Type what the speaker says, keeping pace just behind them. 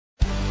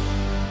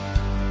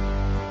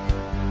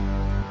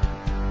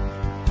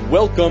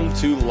Welcome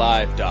to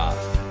Live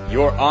Daf,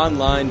 your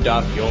online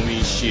Daf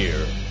Yomi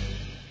Shir.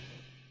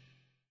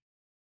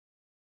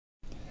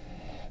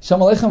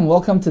 Shalom Aleichem,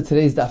 welcome to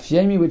today's Daf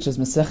Yomi, which is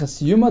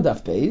Maseches Yoma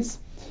Daf Beis.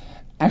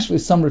 Actually,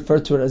 some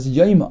refer to it as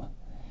Yoma.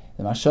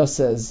 The Marsha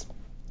says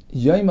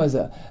Yoma is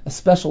a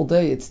special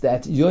day. It's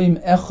that Yom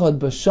Echad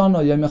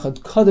B'Shana, Yom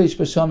Echad Kadesh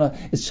B'Shana.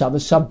 It's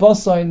Shabbos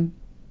Shabbosayin,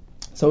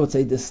 so it's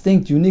a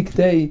distinct, unique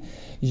day.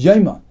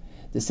 Yoma.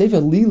 The Sefer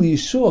Lili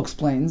Yeshua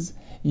explains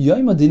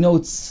Yoma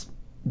denotes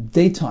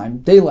daytime,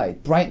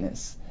 daylight,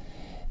 brightness.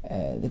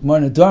 The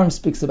Gemara Nedarim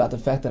speaks about the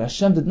fact that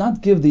Hashem did not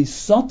give the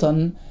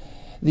Satan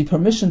the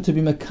permission to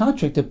be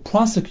mekatrik, to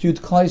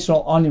prosecute Klal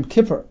Yisrael on Yom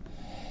Kippur.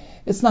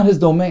 It's not his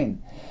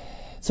domain.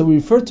 So we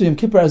refer to Yom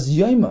Kippur as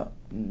Yoma,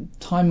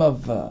 time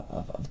of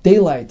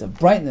daylight, of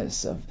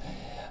brightness, of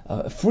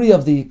free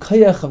of the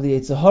kayach, of the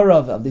Yetzer Hara,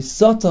 of the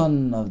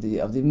Satan, of the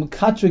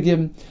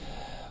mekatrigim,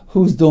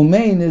 whose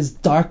domain is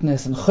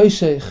darkness and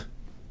choshech.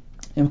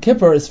 Yom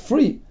Kippur is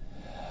free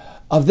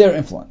of their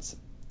influence.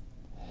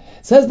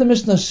 Says the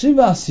Mishnah,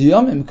 Shivas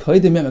Yomim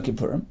Koydem Yom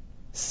Kippurim,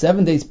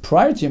 7 days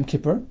prior to Yom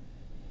Kippur,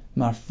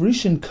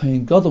 Marfrishin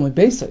Kohen Gadol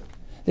Mebeisai.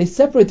 They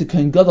separate the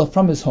Kohen Gadol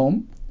from his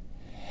home,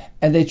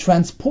 and they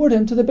transport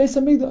him to the Beis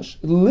Hamikdash,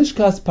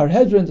 Lishkas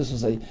Parhedrin. This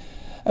was a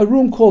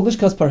room called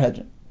Lishkas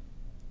Parhedrin.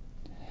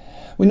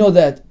 We know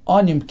that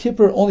on Yom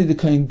Kippur only the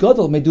Kohen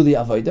Gadol may do the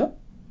Avodah,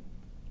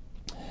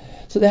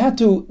 so they had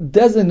to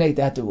designate,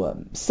 they had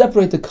to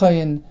separate the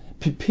Kohen,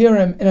 prepare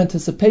him in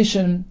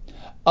anticipation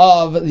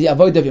of the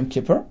Avodah of Yom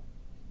Kippur.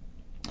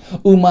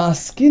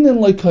 Umaskinin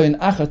loy Kohen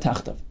achar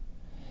tachtav.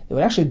 They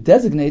would actually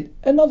designate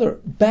another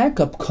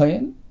backup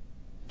Kohen,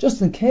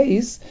 just in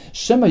case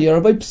Shema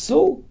Yerabay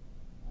Psul.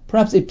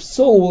 Perhaps a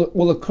Psul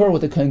will occur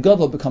with the Kohen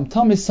Gadol, become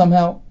Tamei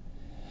somehow.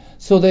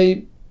 So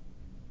they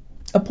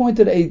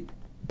appointed a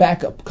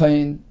backup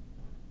Kohen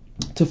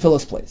to fill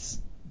his place.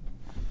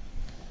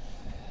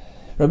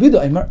 Rabbi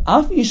Doimer,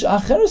 Af ish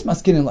acheres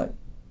maskinin loy.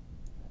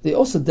 They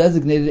also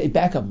designated a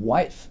backup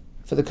wife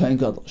for the Kohen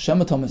Gadol.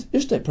 Shema Thomas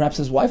Ishtay, perhaps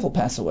his wife will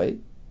pass away,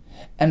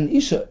 and an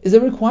Isha is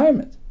a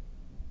requirement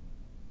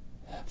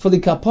for the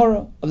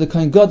kapara of the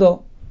Kohen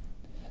Gadol.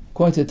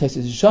 According to the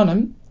Taisus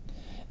Yishanim,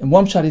 in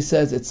one pshat he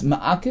says it's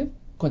ma'akiv.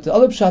 According to the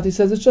other pshat he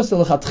says it's just a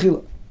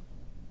lechatchila.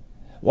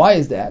 Why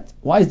is that?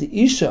 Why is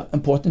the Isha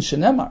important?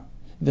 Shenemar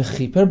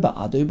v'chiper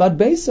ba'adoi bad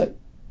beisai.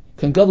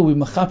 Kohen Gadol will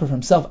be mechaper for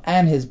himself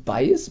and his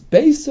bias.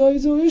 Beisai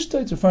is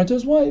Ishtay. It's referring to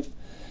his wife.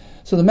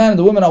 So the man and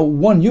the woman are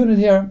one unit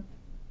here,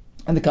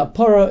 and the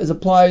kapara is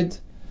applied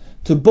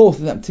to both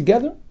of them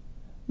together.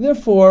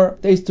 Therefore,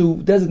 they used to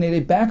designate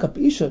a backup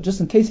Isha just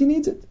in case he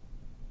needs it.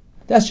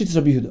 That's Shittas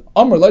Rabbi Yehuda.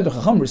 Amar Leider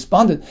Chacham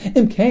responded,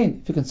 Im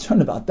Kain, if you're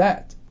concerned about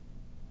that,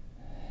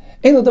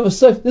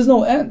 there's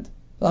no end.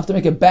 They'll have to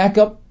make a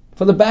backup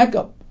for the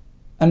backup,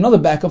 and another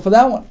backup for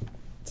that one.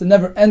 It's a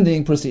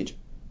never-ending procedure.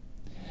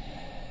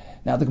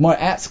 Now the Gemara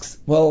asks,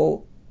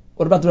 well,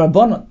 what about the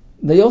Rabbanon?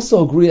 They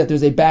also agree that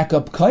there's a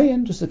backup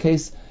Kohen, just in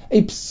case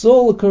a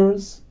Psul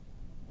occurs.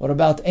 What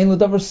about Ein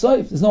L'Davar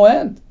Soif? There's no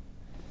end.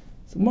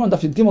 So Gemara on Daf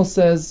Yud Gimel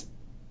says,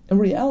 in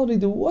reality,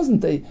 there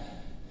wasn't a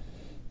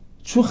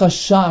true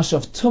chashash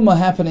of tumah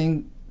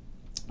happening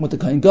with the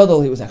Kohen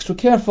Gadol. He was extra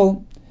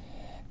careful,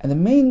 and the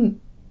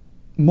main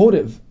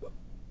motive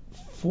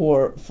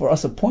for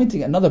us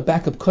appointing another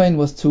backup Kohen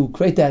was to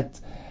create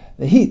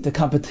the heat, the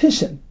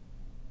competition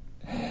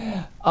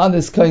on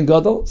this Kohen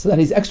Gadol, so that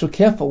he's extra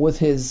careful with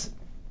his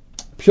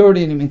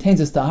purity and he maintains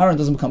his tahara and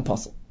doesn't become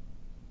puzzle.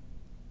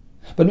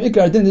 But in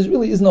Ikar Din, there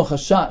really is no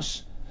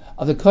chashash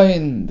of the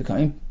Kohen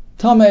becoming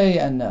tamei,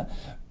 and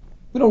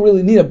we don't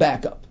really need a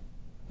backup.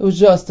 It was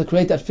just to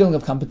create that feeling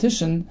of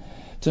competition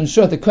to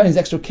ensure that the Kohen is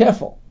extra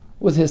careful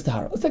with his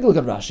tahara. Let's take a look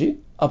at Rashi.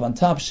 Up on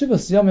top,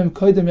 Shivas Yomim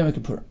Koydem Yom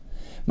Kippurim.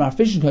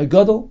 Marfishin Kohen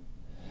Gadol.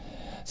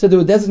 So they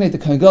would designate the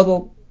Kohen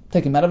Gadol,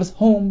 take him out of his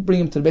home, bring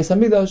him to the Beis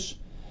Hamikdash.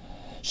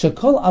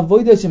 Shekol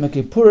avodas Yom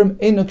Kippurim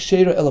einok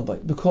sheira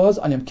elabai. Because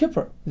on Yom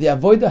Kippur, the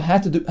avodah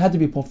had to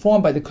be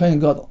performed by the Kohen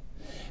Gadol.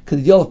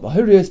 Kediyolaf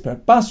Bahiriyos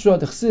Perak Basra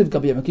Dechsiv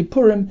Gabi Yom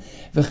Kippurim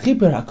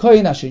V'chiper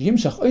HaKohen Asher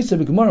Yimshach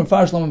Oisei B'Gemorim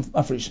Farish Lomim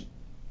Afrishin.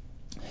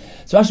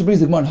 So Rashi brings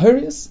the Gemara in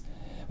Hurrius,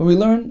 where we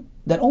learn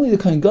that only the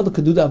Kohen Gadol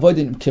could do the avodah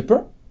in Yom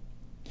Kippur.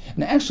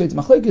 And actually, it's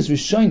Machlekes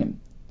Rishonim.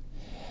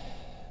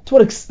 To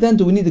what extent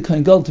do we need the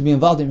Kohen Gadol to be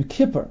involved in Yom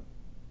Kippur?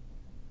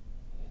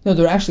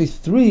 There are actually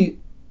 3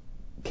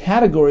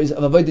 categories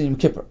of avodah in Yom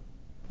Kippur.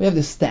 We have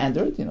the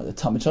standard, the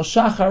Tamid Shel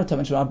Shachar,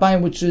 Tamid Shel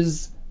Arbayim, which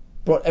is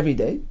brought every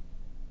day.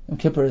 Yom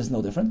Kippur is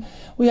no different.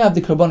 We have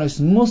the Karbanos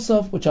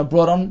Musaf, which are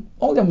brought on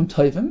all Yom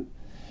Tovim.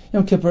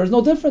 Yom Kippur is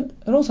no different.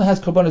 It also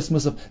has Karbanos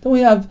Musaf. Then we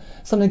have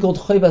something called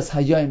Chayvas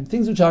Hayayim,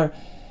 things which are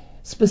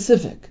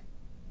specific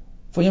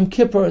for Yom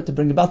Kippur to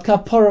bring about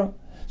Kapara.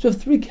 So we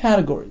have 3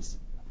 categories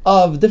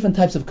of different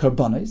types of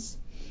Karbanos.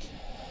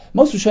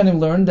 Most Rishonim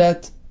learn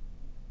that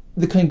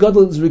the Kohen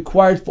Gadol is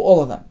required for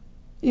all of them.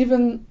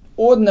 Even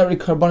ordinary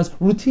Karbanos,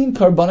 routine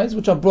Karbanos,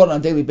 which are brought on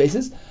a daily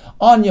basis.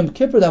 On Yom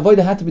Kippur, the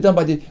avodah had to be done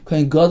by the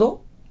Kohen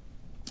Gadol.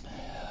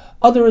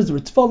 Others, the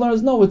Ritva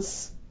learners, no,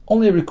 it's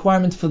only a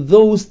requirement for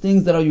those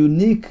things that are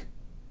uniquely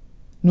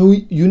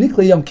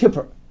Yom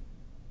Kippur.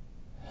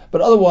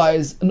 But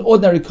otherwise, an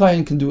ordinary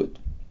Kohen can do it.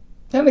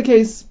 In the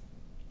case,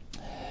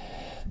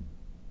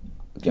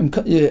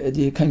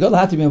 the Kohen Gadol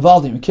had to be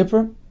involved in Yom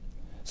Kippur,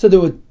 so they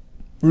would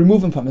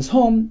remove him from his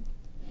home.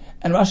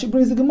 And Rashi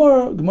brings the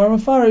Gemara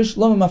Mefarish,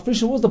 Lama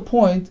Mafrisha, what was the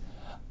point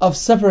of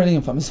separating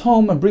him from his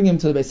home and bringing him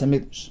to the Beis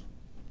HaMikdash?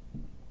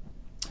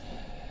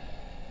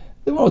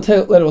 The Gemara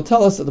later will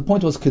tell us that the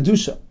point was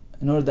Kedusha,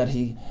 in order that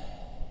he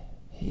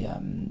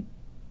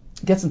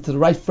gets into the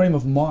right frame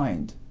of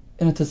mind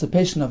in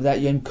anticipation of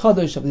that Yom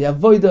Kaddish, of the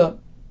Avodah.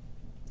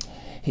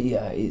 He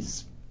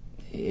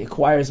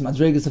acquires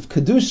madrigas of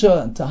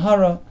Kedusha and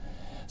Tahara,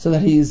 so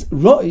that he is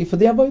Roi for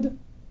the Avodah.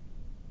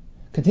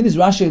 Continues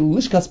Rashi,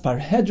 Lishkas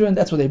Parhedron,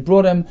 that's where they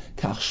brought him,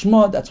 Kach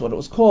Shma, that's what it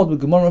was called,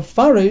 with Gemara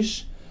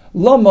Farish,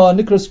 Lama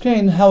Nikros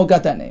Kain, how it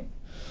got that name.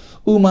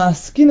 Uma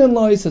Skinin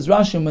Loi, says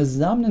Rashi,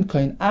 Mazamnin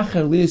Kain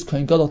Acher Liis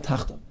Kain Gadol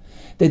Tachta.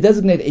 They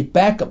designate a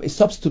backup, a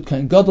substitute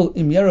Kain Gadol,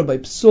 Im Yera by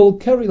Psul,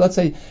 Keri, let's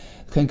say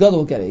Kain Gadol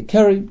will get a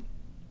Keri.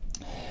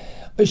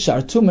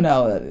 Ishar Tuma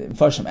now,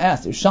 Farsham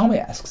asks, Yerushalmi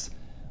asks,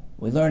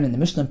 we learn in the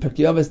Mishnah in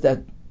Pirkei Avos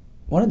that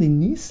one of the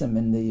nisim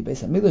in the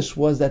Beis HaMikdash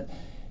was that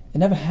it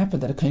never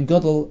happened that a Kohen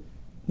Gadol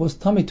was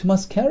Tami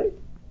Tumas Keri.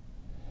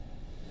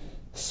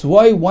 So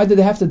why did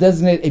they have to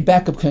designate a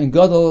backup Kohen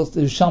Gadol?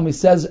 The Yerushalmi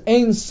says,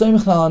 Ein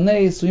Soimich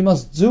Lalanei, so we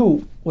must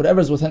do whatever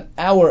is within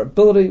our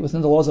ability,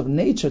 within the laws of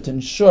nature, to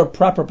ensure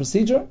proper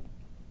procedure.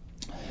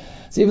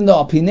 So even though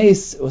Al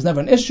Pines it was never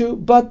an issue,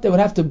 but they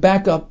would have to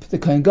back up the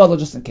Kohen Gadol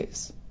just in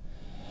case.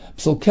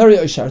 So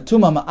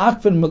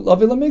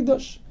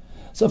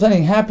if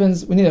anything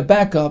happens, we need a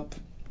backup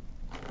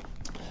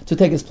to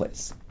take his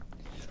place.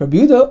 Rabbi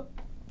Yehuda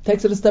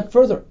takes it a step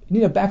further. You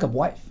need a backup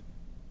wife.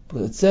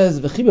 Because it says,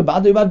 it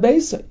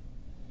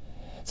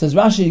says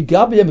Rashi,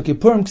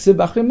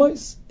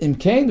 Im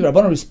Kain, the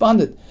Rabbanan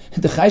responded,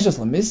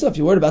 if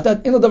you're worried about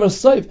that,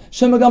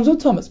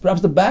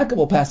 perhaps the backup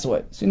will pass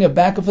away. So you need a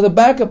backup for the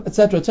backup,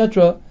 etc.,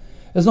 etc.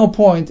 There's no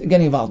point in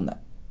getting involved in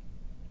that.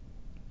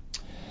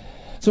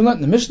 So we learned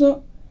in the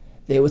Mishnah,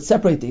 they would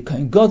separate the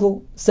Kohen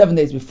Gadol 7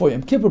 days before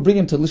Yom Kippur, bring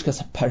him to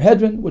Lishkas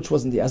Parhedron, which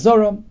was in the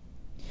Azara.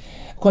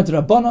 According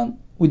to Rabbanan,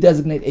 we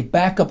designate a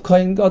backup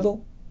Kohen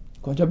Gadol.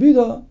 According to Rabbi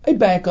Yehuda, a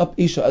backup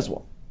Isha as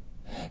well.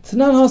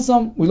 Tanan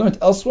Hasam, we learned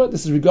elsewhere,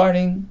 this is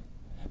regarding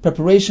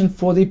preparation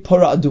for the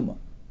Parah Aduma.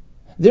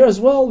 There as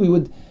well, we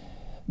would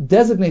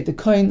designate the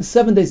Kohen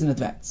 7 days in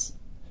advance.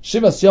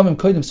 Shivas Yomim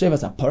Kohenim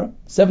Shevas HaParah,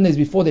 7 days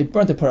before they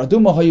burnt the Parah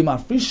Aduma, Hayu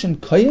Mafrishin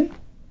Kohen,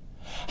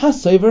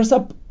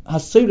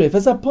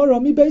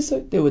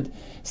 they would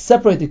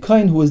separate the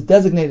Kohen who was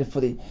designated for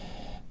the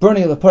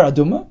burning of the Parah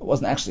Aduma. It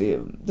wasn't actually,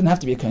 didn't have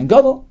to be a Kohen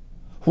Gadol.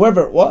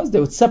 Whoever it was, they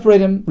would separate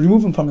him,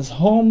 remove him from his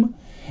home,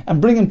 and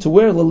bring him to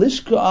where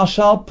Lalishka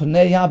Ashal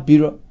Pnei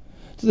Bira,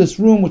 to this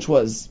room which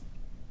was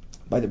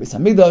by the Beis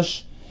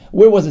HaMikdash.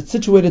 Where was it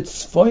situated?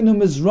 Tzfoinu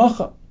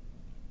Mizracha,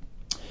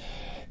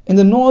 in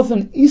the north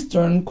and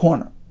eastern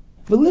corner.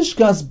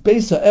 Velishkas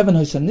Beis HaEvan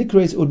Hoysan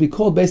Nikres, it would be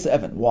called Beis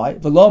HaEvan. Why?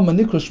 V'lo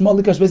Manikra Shma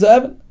Likash Beis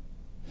HaEvan.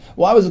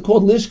 Why was it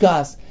called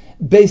Lishkas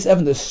Beis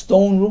HaEvan, the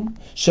stone room?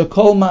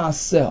 Shekol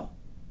Maaseh,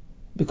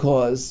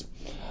 because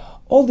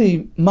all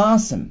the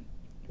Maasim,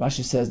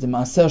 Rashi says, the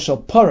Maaser Shel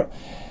Parah.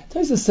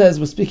 Taisa says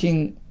we're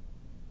speaking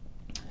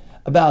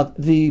about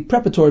the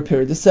preparatory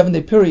period, the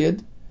 7-day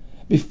period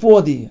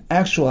before the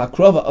actual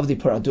Hakrava of the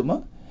Parah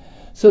Aduma.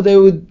 So they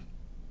would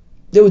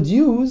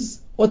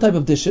use what type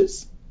of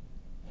dishes?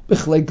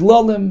 Bichlei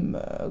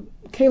Glalim,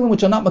 Kalim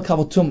which are not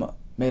Makabal Tumah,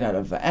 made out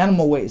of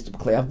animal waste,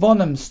 B'klei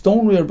Avonim,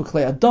 stoneware,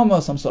 B'klei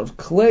Adama, some sort of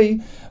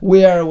clay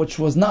ware which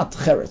was not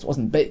cheres,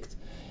 wasn't baked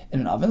in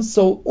an oven.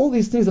 So all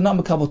these things are not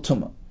Makabal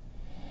Tumah.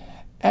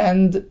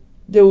 And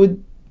they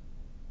would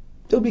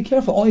be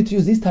careful only to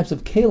use these types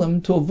of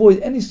kalim to avoid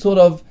any sort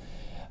of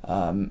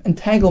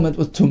entanglement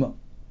with tumah.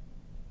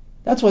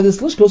 That's why this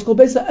lishka was called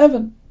Beis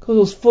HaEvan, because it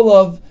was full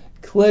of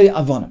clay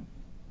avonim.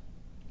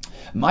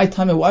 My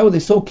time, why were they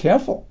so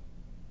careful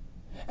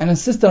and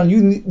insisted on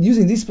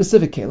using these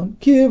specific kalim?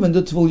 Kiv and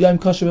the tvul yom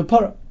kosher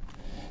b'para.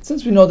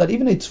 Since we know that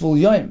even a tvul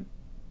yom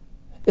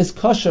is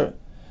kosher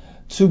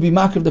to be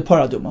makriv the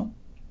Parah Aduma,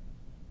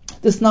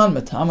 this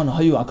non-metam and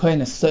hayu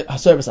akoyin is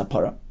service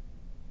apara.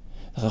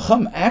 The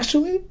Chacham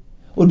actually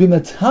would be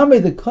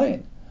metame the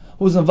kohen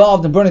who was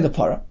involved in burning the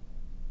parah.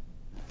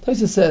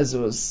 Taisa says it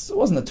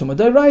wasn't a tumah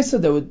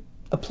d'oraisa. They would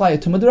apply a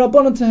tumah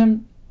d'rabbanan to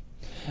him.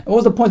 And what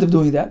was the point of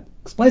doing that?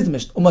 Explains the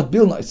Mishnah. Umat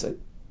bil noisei.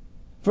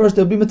 First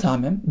they would be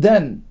metamim,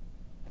 then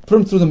put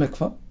him through the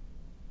mikvah,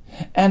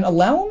 and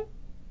allow him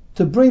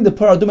to bring the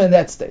Parah Aduma in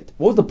that state.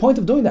 What was the point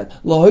of doing that?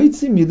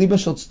 Lahoitzi miliba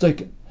shel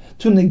tzdukin,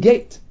 to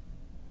negate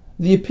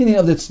the opinion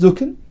of the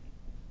tzdukin.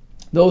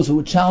 Those who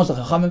would challenge the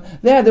Chachamim,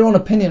 they had their own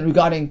opinion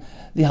regarding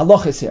the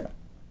halachas here.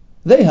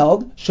 They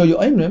held, Shoyu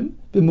Oimrim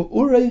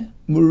b'mu'uravei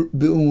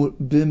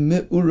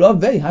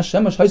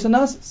hashemesh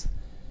haisanasis.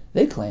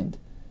 They claimed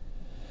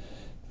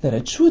that a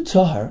true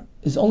tahar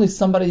is only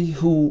somebody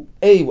who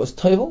A, was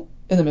toivel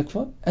in the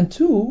mikvah, and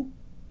 2,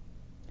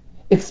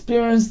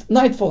 experienced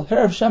nightfall,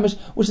 Herav Shemesh,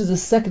 which is the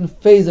second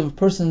phase of a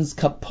person's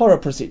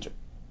kapara procedure.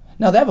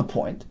 Now they have a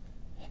point.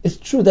 It's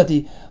true that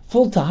the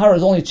full tahara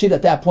is only achieved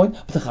at that point,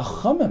 but the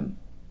Chachamim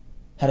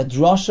had a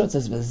drasha. It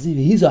says,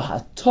 "V'hiza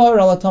hatar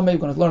ala tamei." We're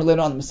going to learn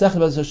later on in Masechet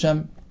B'ez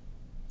Hashem.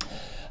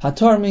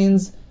 Hatar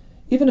means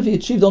even if he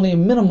achieved only a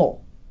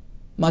minimal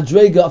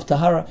madrega of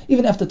tahara,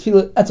 even after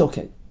tefillah, that's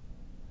okay.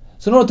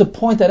 So in order to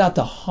point that out,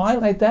 to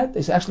highlight that,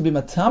 they should actually be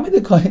matami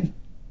the kohen,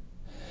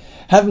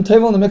 have him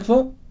tevel in the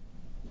mikveh.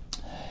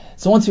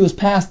 So once he was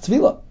past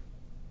tefillah,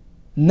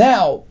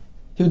 now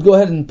he would go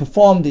ahead and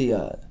perform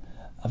the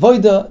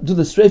avodah, do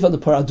the streifa of the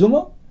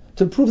paraduma,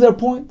 to prove their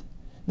point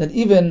that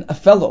even a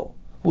fellow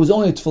who was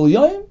only a tefillah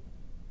yoyim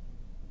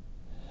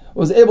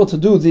was able to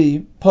do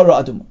the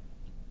paraduma.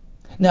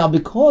 Now,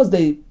 because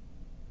they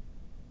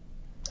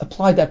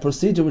applied that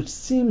procedure, which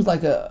seems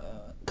like a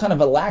kind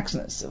of a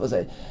laxness, it was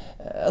a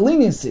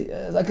leniency,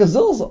 like a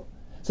zilzal.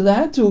 So they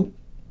had to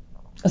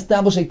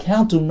establish a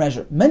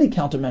countermeasure, many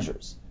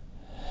countermeasures,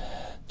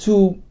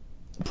 to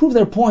prove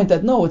their point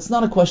that no, it's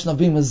not a question of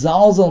being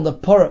mezalzel in the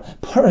para.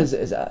 Para is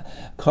a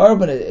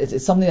carbon,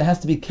 it's something that has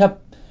to be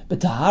kept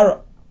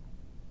b'tahara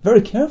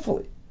very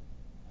carefully.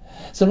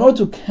 So in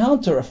order to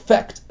counter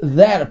effect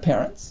that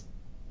appearance,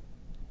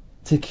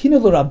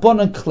 tekinu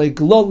l'rabbanan klei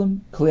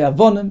glolim, klei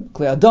avonim,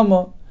 klei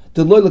adama,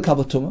 deloy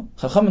l'kablatuma.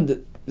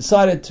 Chachamim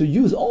decided to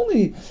use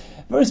only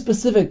very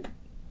specific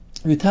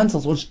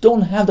utensils which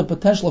don't have the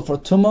potential for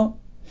tuma.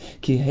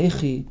 Ki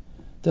heichi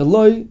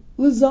deloy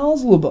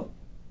l'zalzluba.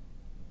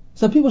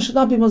 So people should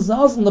not be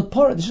mazals in the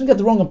parah. They shouldn't get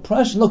the wrong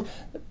impression. Look,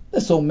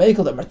 they're so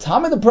makel, they're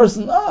matame the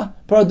person.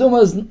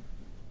 Paraduma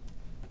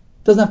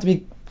doesn't have to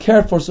be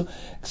cared for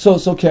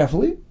so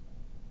carefully.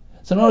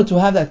 So in order to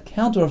have that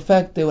counter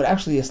effect, they would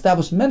actually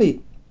establish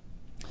many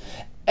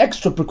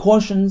extra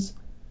precautions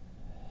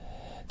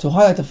to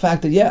highlight the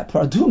fact that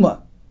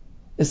paraduma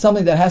is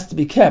something that has to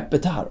be kept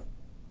b'tahara.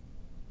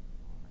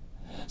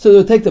 So they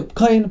would take the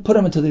kohen, put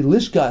him into the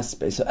lishka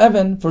space of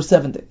Evan for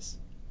 7 days.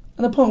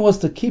 And the point was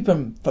to keep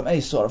him from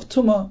any sort of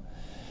tumah.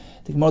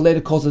 The Gemara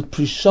later calls it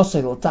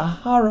prishosel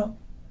tahara,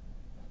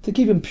 to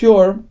keep him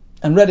pure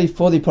and ready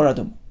for the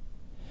paradum.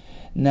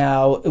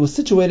 Now, it was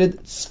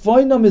situated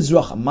Tzvayna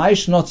Mizracha.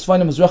 Maish not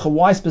Tzvayna Mizracha.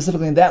 Why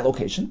specifically in that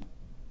location?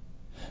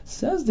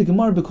 Says the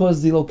Gemara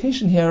because the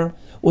location here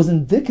was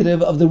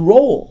indicative of the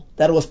role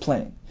that it was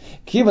playing.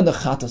 Given the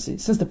chatasi,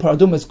 since the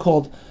paradum is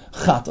called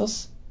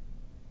chatos,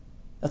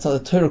 that's how the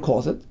Torah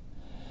calls it.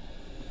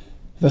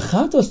 The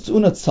chatos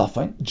tzunat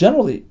tzafin.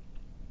 Generally,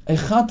 a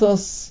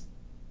chatos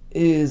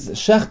is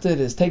shechted,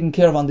 is taken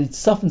care of on the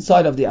tzafin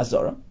side of the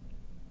azara.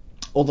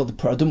 Although the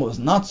paradum was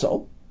not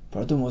so.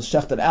 Paradum was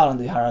shechted out on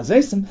the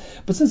harazesim.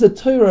 But since the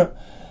Torah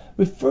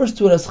refers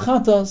to it as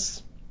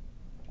chatos,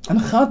 and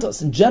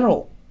chatos in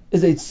general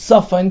is a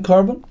tzafin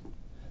carbon,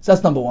 so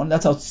that's number one.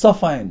 That's how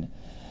tzafin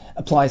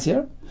applies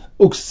here.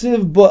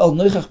 Uksiv bo el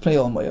noichach pnei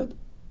el moyed.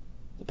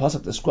 The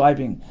pasuk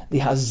describing the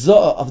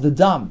hazah of the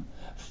dam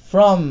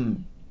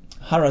from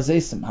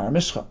harazesim,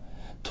 haramishcha,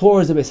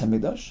 towards the Beis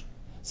Hamikdash.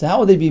 So how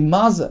would they be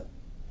mazah,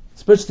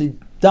 spiritually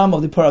dam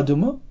of the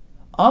paraduma,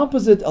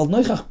 opposite al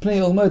noichach pnei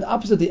el moed,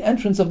 opposite the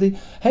entrance of the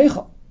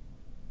heichal?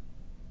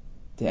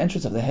 The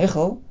entrance of the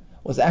heichal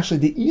was actually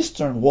the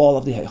eastern wall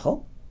of the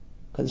heichal,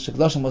 because the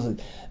shekdoshim was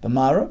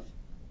b'marav.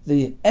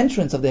 The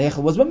entrance of the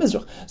heichal was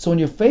b'mizrach. So when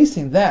you're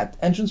facing that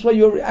entranceway,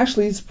 you're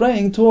actually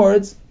spraying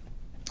towards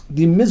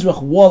the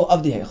mizrach wall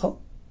of the heichal.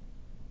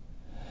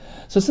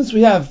 So since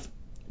we have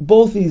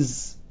both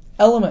these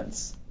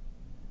elements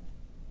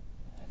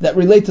that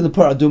relate to the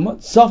paraduma,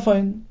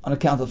 tzafin on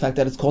account of the fact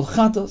that it's called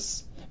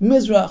chatos,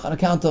 mizrach on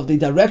account of the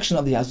direction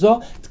of the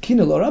hazah,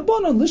 tkinu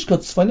l'rabbanan lishka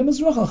tzfanim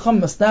mizrach.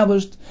 Chachamim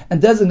established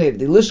and designated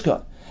the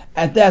lishka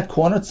at that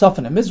corner,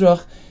 tzafin and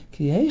mizrach,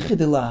 ki heichi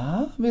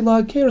dilah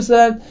v'la kir,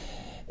 said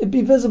it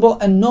be visible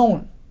and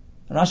known.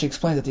 And Rashi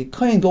explains that the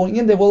kohen going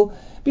in there will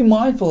be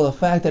mindful of the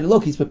fact that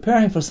look, he's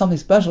preparing for something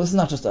special. This is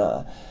not just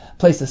a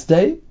place to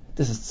stay.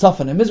 This is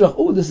tzafin and mizrach.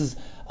 Oh, this is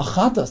a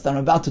chatas that I'm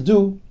about to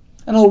do.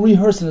 And he'll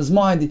rehearse in his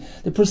mind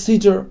the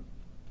procedure.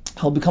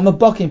 He'll become a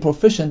baki and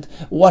proficient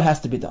what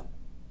has to be done.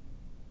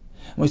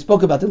 When we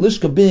spoke about the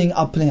lishka being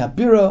al pnei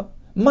habira,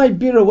 my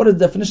bira, what is the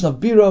definition of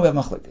bira? We have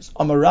machlekes.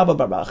 Amar Rabba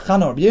bar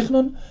Chana or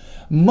Yechnon,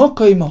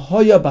 mokoim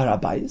hoya bar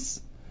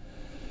habayis.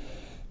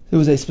 There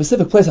was a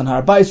specific place on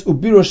Har Bayis,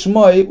 ubira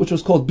shmoi, which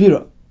was called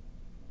bira.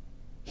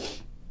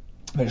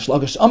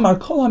 Amar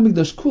kol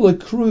hamikdash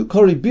kula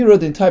kori bira.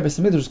 The entire Beis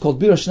Hamikdash was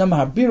called bira. Shnamar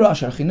har bira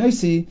asher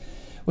chinoisi,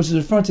 which is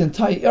referring to the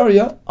entire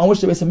area on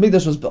which the Beis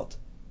Hamikdash was built.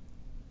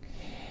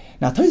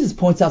 Now, Tosfos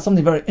points out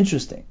something very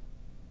interesting.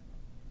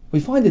 We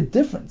find a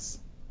difference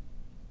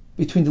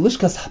between the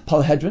Lishkas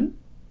Palhedrin,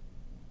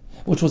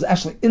 which was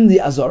actually in the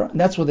Azara, and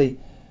that's where the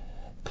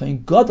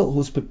Kohen Gadol, who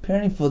was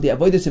preparing for the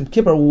Avodas Yom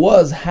Kippur,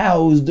 was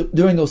housed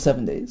during those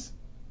 7 days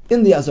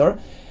in the Azara,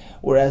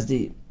 whereas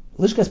the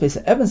Lishkas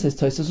Beis Eben, says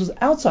Tosfos, was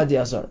outside the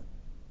Azara.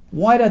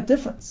 Why that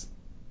difference?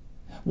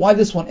 Why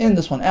this one in,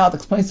 this one out?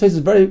 Explains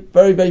Tosfos very,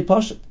 very, very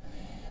pashut.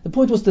 The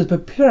point was to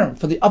prepare him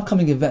for the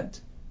upcoming event.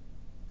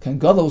 Kohen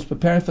Gadol was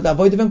preparing for the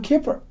avodah of Yom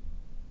Kippur.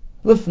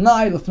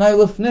 Lifnai,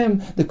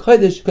 lifnim, the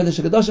Kodesh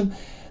HaKadoshim,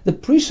 the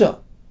Prisha.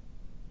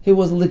 He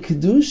was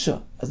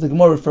L'Kedusha, as the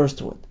Gemara refers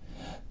to it.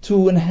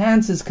 To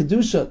enhance his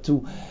Kedusha,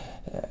 to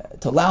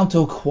allow him to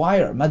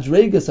acquire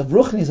Madregas of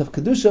Ruchnis, of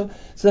Kedusha,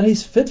 so that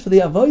he's fit for the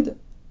avodah.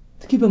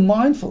 To keep him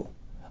mindful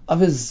of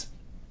his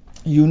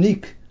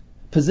unique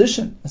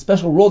position, a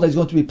special role that he's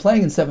going to be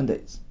playing in 7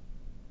 days.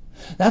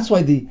 That's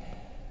why the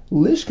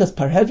Lishkas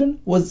Parhedron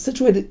was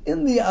situated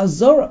in the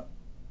Azara.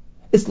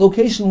 Its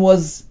location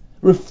was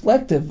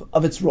reflective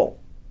of its role.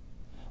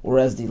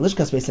 Whereas the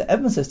Lishkas Beis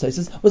Even, says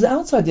Taisus, was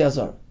outside the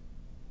Azara,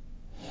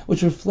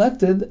 which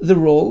reflected the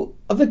role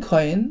of the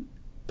Kohen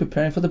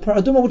preparing for the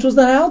Paraduma, which was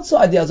not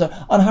outside the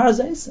Azara, on Har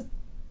Zaysim.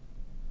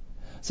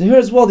 So here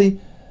as well, the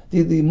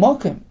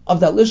Malkim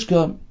of that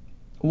Lishka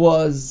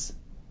was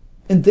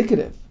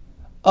indicative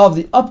of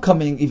the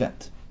upcoming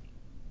event.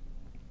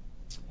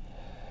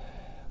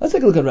 Let's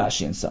take a look at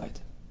Rashi inside.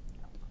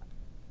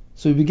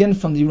 So we begin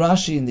from the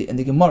Rashi in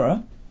the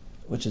Gemara,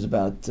 which is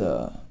about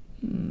 12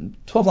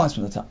 lines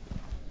from the top.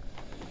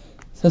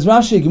 It says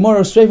Rashi,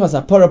 Gemara Streifas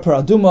Apara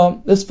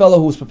Paraduma. This fellow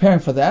who was preparing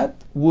for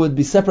that would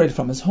be separated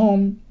from his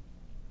home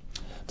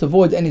to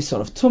avoid any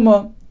sort of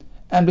tumah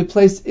and be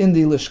placed in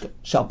the lishka.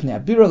 Shal pnei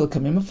bira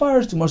l'kamim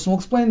afarish. Tomorrow will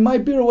explain my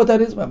bira, what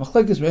that is. My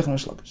machlekes reich and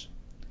rishlakish.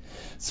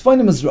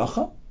 Tzfayim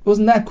mizracha. It was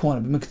in that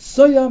corner.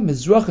 B'mekitzoya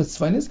mizracha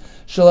tzfayim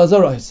shel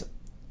azara hisa.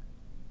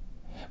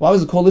 Why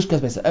was it called Lishkas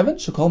Beis Even?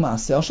 Shekol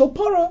Ma'aseh Shel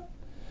Para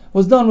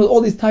was done with all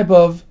these type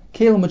of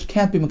kelim which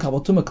can't be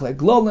Mekabel Tumah, Klei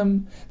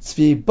Glolim,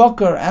 Tzvi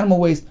Bakar, animal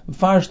waste,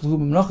 Mefarish L'hu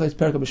B'Mnachas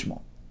Perka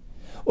B'Shmol,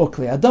 or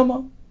Klei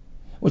Adama,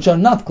 which are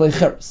not Klei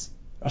Cheres.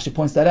 Rashi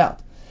points that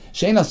out.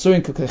 She'ein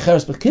Asurin Klei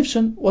Cheres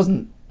B'Kivshin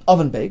wasn't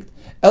oven baked.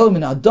 Elo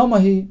Min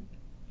Adamahi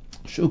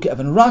Shuke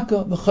Even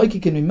Raka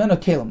V'Chayki Kin Mimena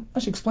Kelim.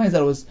 Rashi explains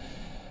that it was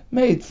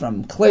made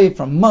from clay,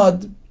 from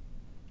mud,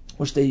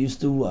 which they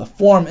used to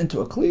form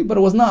into a kli, but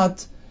it was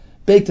not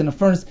baked in a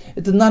furnace.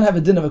 It did not have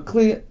a din of a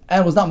kli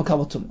and was not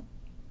makabel tumah.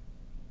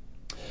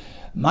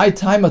 My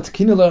time at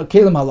kelim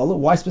halala.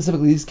 Why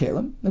specifically these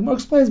kelim? The Gemara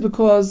explains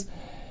because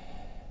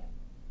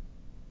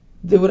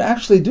they would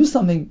actually do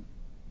something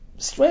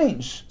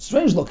strange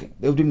looking.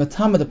 They would be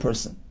matama the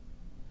person.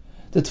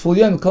 The tful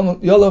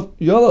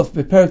yolav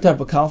beperik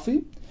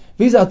b'kalfi.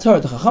 Visa atar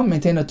the chacham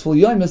maintain a tful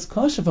yom is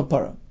kasha for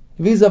para.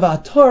 Visa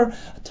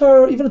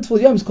atar even a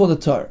tful yom is called a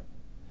tar.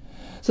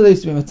 So they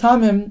used to be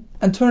matamim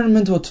and turn him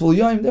into a tful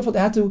yom. Therefore, they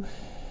had to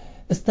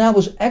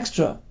establish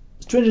extra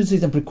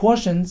stringencies and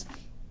precautions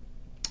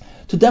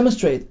to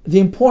demonstrate the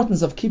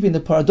importance of keeping the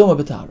paradoma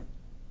b'tahara.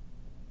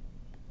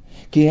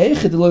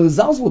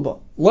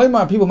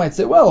 People might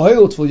say, well,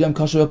 tful yom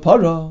kasher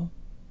para.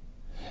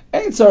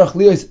 Ain't tzarach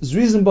liyos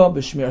zrizenba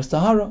b'shmiras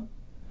tahara.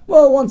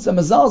 Well, once a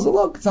mezalzel,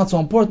 look, it's not so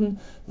important.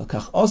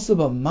 Lakach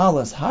osaba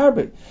malas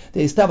harbe.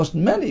 They established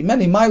many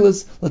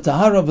milas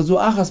l'tahara v'zu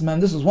achas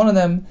mem. This was one of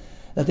them,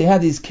 that they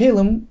had these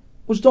kelim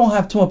which don't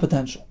have tumah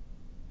potential.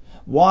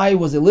 Why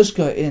was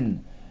Elishka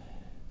in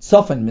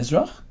Safan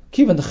Mizrach?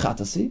 Kivan the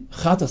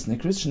Chatas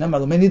Nikris, Shnemar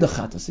Lomeni the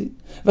Chatasi,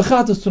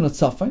 V'chatas tunat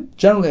Safan.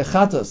 Generally a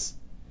Chatas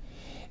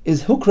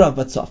is Hukrav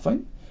but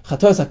Safan.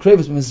 Chatas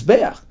HaKrevis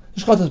Mizbeach,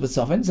 Shchatas but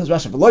Safan. Says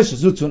Rashi, V'loy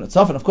Shazut tunat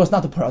Safan. Of course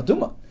not the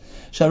Paraduma.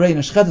 Sharei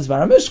Neshchatas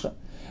Varamishcha.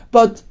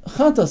 But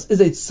Chatas is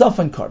a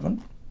Safan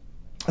carbon.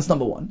 That's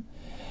number one.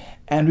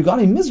 And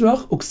regarding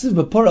Mizrach, Uksiv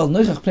B'par El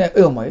Noichach Pnei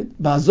Oil Moed,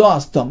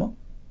 Ba'azoas Tama,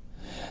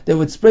 they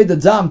would spray the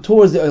dam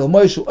towards the oil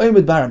moishu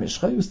oimid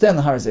baramishcha. You stand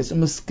on the harazes.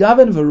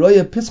 Muskaven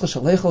v'roya pischa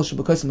shel hechel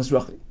shebekos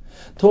mizrachi,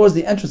 towards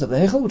the entrance of the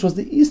hechel, which was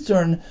the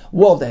eastern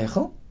wall of the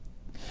hechel.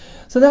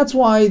 So that's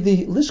why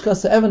the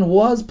Lishkas Even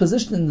was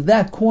positioned in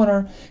that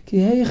corner.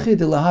 The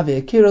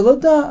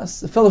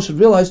fellow should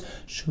realize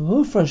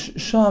shufrash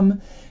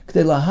sham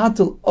k'dei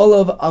lahatil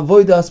olav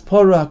avodas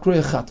pora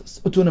hakruya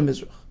chatos utuna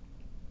mizrach.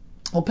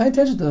 Well, pay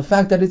attention to the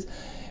fact that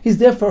he's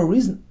there for a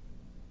reason.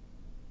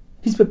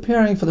 He's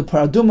preparing for the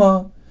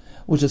paraduma,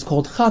 which is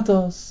called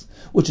chatas,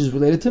 which is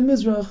related to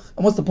mizrach.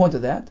 And what's the point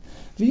of that?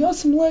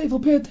 V'yasim leiv, he'll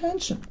pay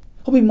attention.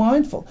 He'll be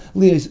mindful.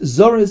 Lies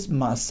zoris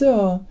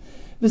ma'aseh,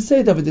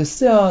 v'seidav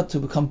v'deseh, to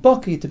become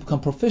baki, to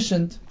become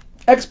proficient,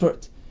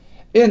 expert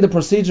in the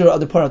procedure of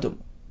the paraduma.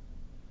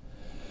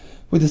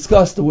 We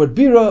discussed the word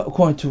bira.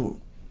 According to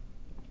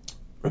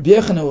Rabbi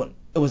Yochanan,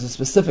 it was a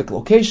specific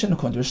location.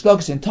 According to Rish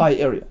Lakish, the entire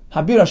area.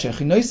 Habira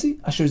shechinoisi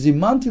asher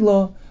zimanti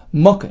lo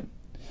mokim.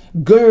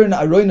 Gurn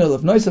Aroina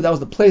Levnoisa, that was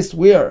the place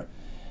where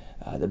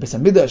the Beis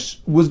Hamikdash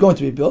was going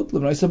to be built.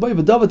 Levnoisa boy,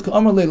 but David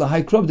Ka'amar Leila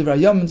Hai Krob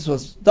Divrayam. This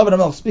was David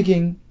HaMelech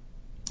speaking.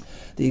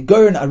 The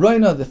Gurn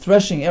Aroina, the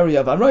threshing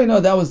area of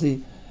Aroina, that was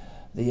the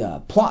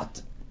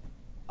plot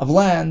of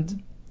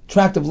land,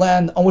 tract of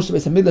land on which the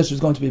Beis Hamikdash was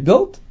going to be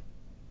built,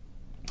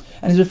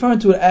 and he's referring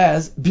to it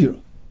as Bira.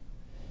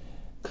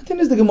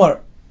 Continues the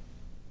Gemara.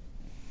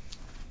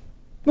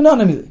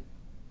 So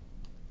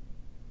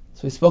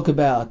we spoke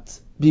about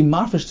be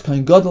marfish to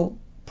Kohen Gadol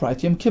prior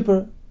to Yom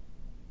Kippur,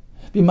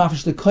 be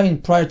marfish to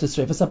Kohen prior to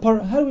Sreifas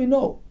HaParah. How do we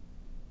know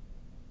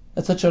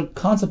that such a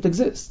concept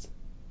exists?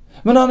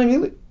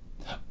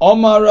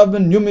 Omar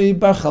Rabban Yumi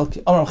Bar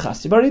Chalki, Omar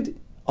Chasti Baridi,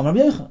 Omar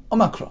Yecha,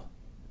 Omar Kra.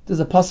 There's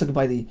a pasuk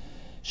by the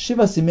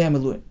Shiva Simei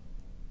Meluim,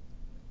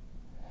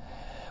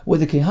 where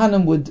the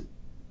Kehanim would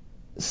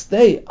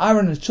stay, Aaron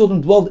and his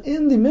children dwelled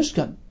in the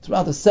Mishkan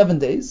throughout the 7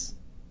 days,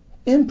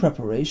 in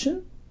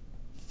preparation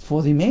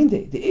for the main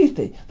day, the 8th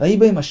day,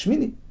 Vayibay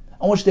Mashmini,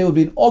 on which they would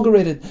be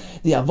inaugurated.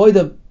 The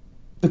Avodah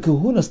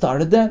B'Kahuna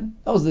started then.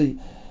 That was the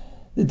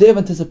day of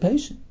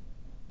anticipation.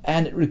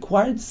 And it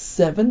required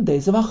 7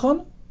 days of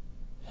Achana.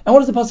 And what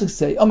does the pasuk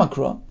say?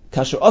 Omakra,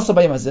 Kasher Asa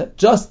Bayim Hazeh,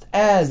 just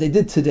as they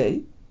did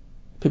today,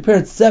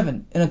 prepared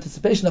 7 in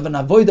anticipation of an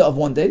Avodah of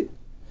 1 day.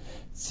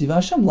 Tziva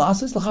Hashem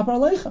Lasis L'Chaper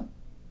Aleichem.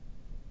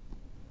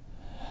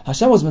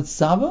 Hashem was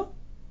Mitzvah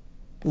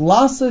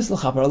Lasis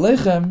L'Chaper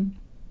Aleichem.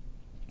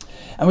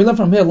 And we learn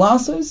from here,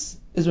 Lasis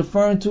is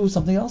referring to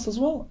something else as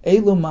well.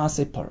 Elu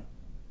Maaseh Parah.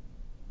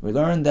 We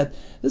learn that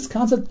this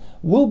concept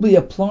will be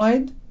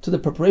applied to the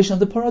preparation of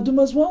the Parah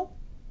Adumah as well.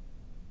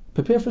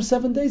 Prepare for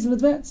 7 days in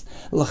advance.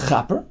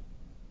 L'Chaper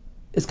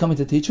is coming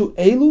to teach you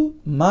Elu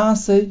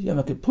Maaseh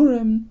Yom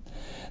Kippurim,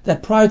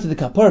 that prior to the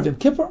Kapar of Yom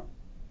Kippur,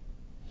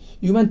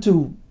 you meant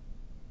to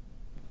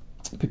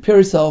prepare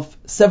yourself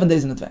 7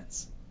 days in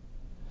advance.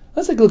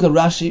 Let's take a look at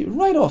Rashi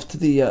right off to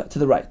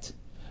the right.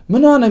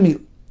 Manan Emil.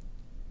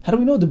 How do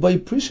we know the Bay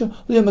Prisha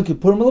Yom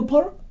Kippur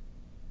Milapara?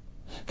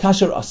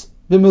 Kasher As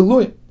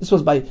B'Meluim. This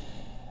was by the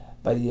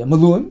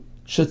Meluim.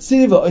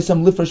 Shetziva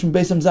Oisam Lifresh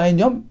M'Beisam Zayin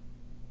Yom.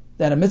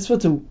 They had a mitzvah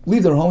to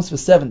leave their homes for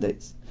 7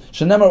 days.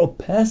 Shenemar O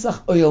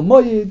Pesach Oyel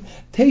Moyed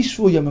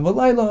Teishvu Yom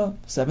V'Layla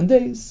 7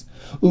 days.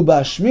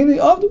 Uba Shmini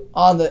Avdu,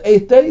 on the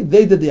 8th day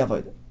they did the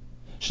Avodah.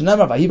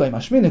 Shenemar Vayibay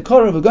Mashmini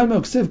Korah V'Goyme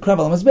Uksiv Krav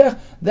Al Mizbech.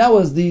 That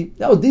was the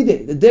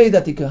day, the day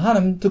that the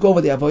Kohanim took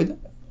over the Avodah.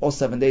 All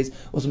 7 days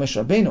was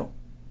Moshe Rabbeinu,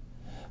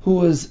 who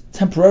was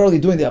temporarily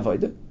doing the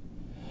Avodah.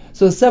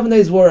 So the 7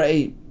 days were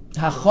a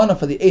hachana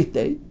for the 8th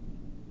day.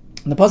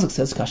 And the pasuk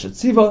says, Kasher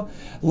Tziva,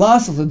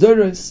 Las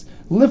L'Doros,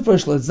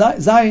 Lifresh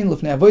L'Zayin,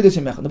 L'Fnei Avodah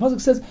Shemech. The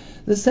pasuk says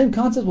the same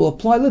concept will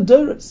apply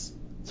L'Doros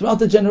throughout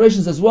the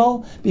generations as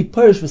well. Be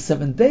perished for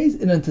 7 days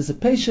in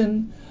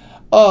anticipation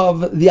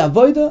of the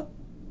Avodah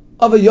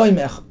of a Yom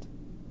Echad.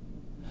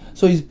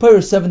 So he's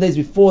perished 7 days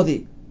before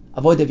the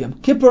Avodah of Yom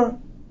Kippur,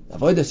 the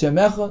Avodah of Yom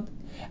Echad,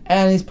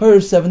 and he's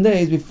perished 7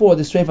 days before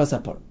the Streifas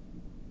HaParah.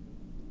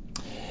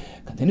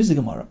 Continues the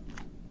Gemara.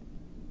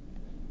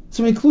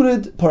 So we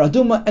included Parah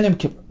Adumah and Yom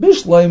Kippur.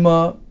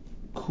 Bishleima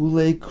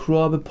Kulei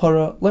Kra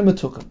B'Parah Leima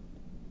Tukah.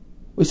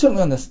 We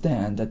certainly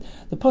understand that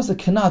the pasuk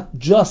cannot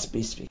just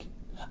be speaking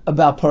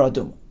about Parah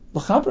Adumah.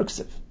 L'chaper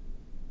ksiv. It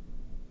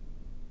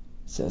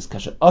says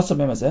Kasher Asa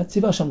B'Mazeh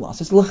Tziva Hashem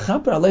Lasis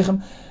L'chaper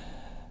Aleichem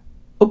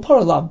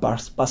Uparah La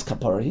Bas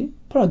Kaparahi.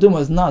 Parah Adumah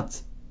is not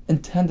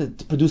intended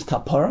to produce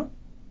kapara.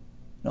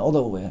 Now,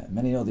 although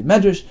many know the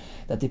Medrash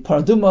that the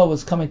Parah Adumah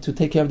was coming to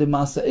take care of the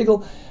Masa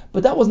Igel,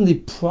 but that wasn't the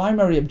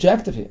primary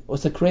objective here. It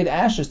was to create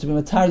ashes to be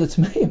Matar the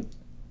Tmeim.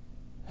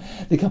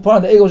 The Kapara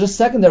and the Igel was just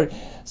secondary.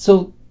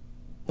 So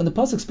when the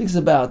pasuk speaks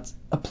about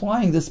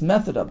applying this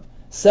method of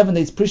 7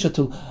 days prisha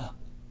to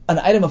an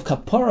item of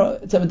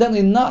Kapara, it's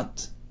evidently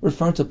not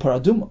referring to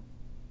Parah Adumah.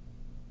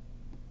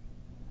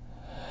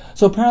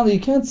 So apparently you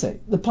can't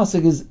say the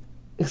pasuk is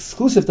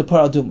exclusive to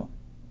Parah Adumah.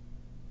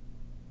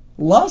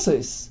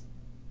 Lasis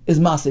is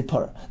Masei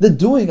Parah, the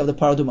doing of the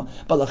Parah Adumah,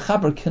 but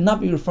L'chaper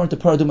cannot be referring to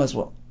Parah Adumah as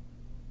well.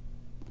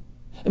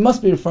 It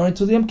must be referring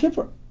to the Yom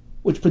Kippur,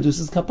 which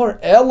produces Kapar.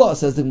 Ella,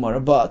 says the Gemara,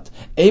 but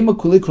Eima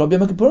Kuli Krab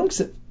Yom Kippur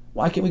Ksiv.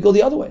 Why can't we go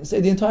the other way and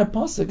say the entire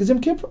pasuk is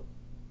Yom Kippur?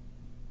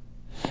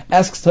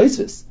 Asks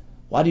Tosfos,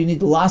 why do you need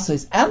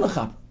Lasis and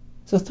L'chaper?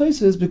 Says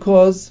Tosfos,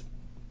 because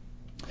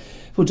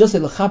if we just say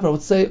L'chaper, I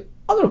would say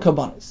other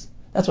Kabbanis.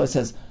 That's why it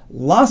says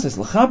Lasis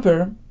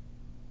L'chaper,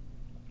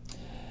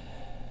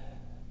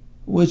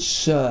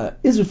 which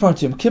is referring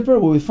to Yom Kippur,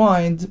 where we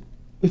find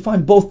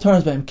both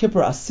terms by Yom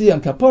Kippur, Asiyah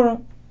and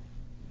Kapara.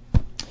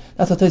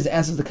 That's how Tosfos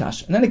answers the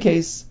kasha. In any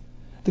case,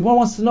 the Gemara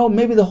wants to know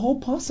maybe the whole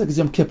pasuk is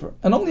Yom Kippur,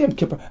 and only Yom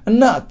Kippur, and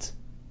not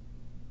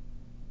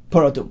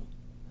Parah Adumah.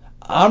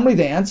 Amri,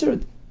 they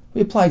answered,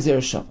 we apply Gzeira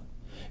Shava.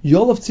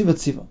 Yolav Tziva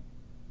Tziva.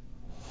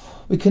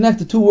 We connect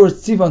the two words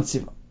Tziva and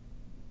Tziva.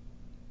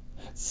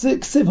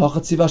 Ksiv Hacha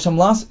Tziva Hashem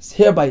Lasis.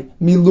 Here by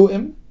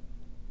Miluim,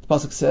 the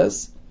pasuk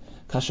says,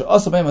 Kasher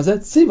Asa B'Yom Hazeh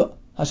Tziva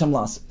Hashem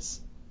Lasis.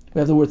 We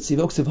have the word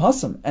Tziva, Ksiv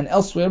Hasam, and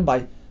elsewhere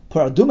by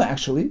Parah Adumah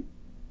actually,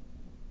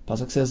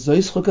 pasuk says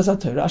Zois Chukas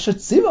HaTorah Asher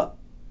Tziva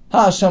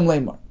HaHashem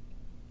Leimar.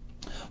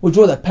 We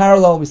draw that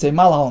parallel. We say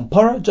Malahal and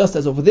Parah, just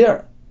as over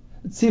there.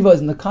 Tziva is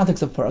in the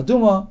context of Parah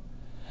Adumah.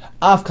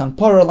 Avkan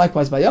Parah,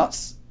 likewise by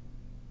us.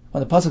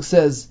 When the pasuk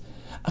says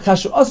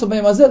Kasher Asa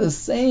B'Yom Hazeh, the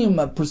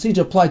same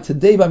procedure applied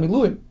today by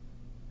Miluim.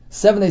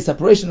 7 day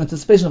separation,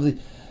 anticipation of the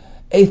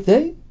 8th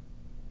day.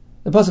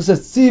 The pasuk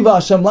says Tziva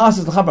Hashem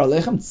Lasis L'chaper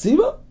Aleichem.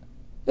 Tziva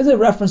is a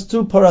reference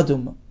to Parah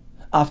Adumah.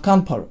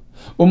 Avkan Parah.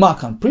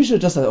 Umakan Prisha,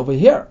 just as over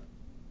here.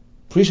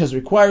 Prisha is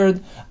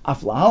required.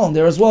 Aflahal, and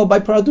there as well by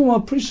Parah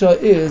Adumah, Prisha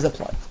is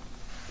applied.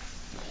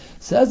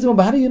 Says the Yoma,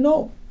 but how do you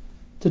know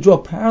to draw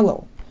a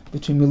parallel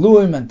between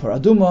Miluim and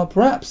Paraduma,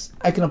 perhaps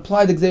I can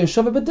apply the Gzeir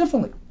Shava a bit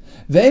differently.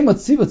 Ve'ema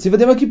tziva, tziva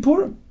de Yom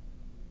Kippurim.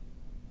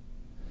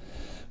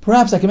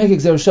 Perhaps I can make a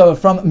Gzeir Shava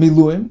from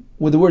Miluim,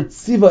 where the word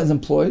tziva is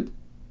employed,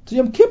 to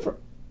Yom Kippur,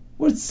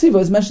 where tziva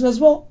is mentioned as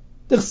well.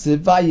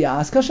 Explains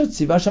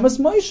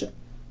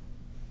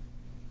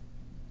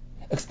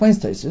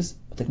Taisus,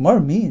 what the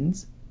Gemara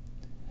means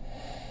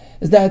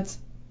is that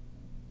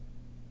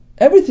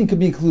everything could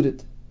be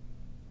included.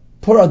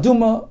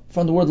 Paraduma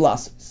from the word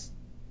lasos,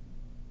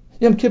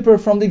 Yom Kippur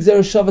from the Gzeir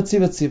Shava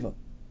tziva tziva,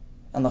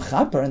 and the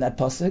Chaper in that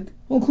pasuk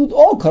will include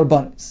all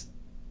karbanis.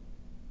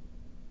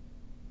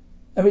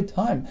 Every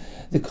time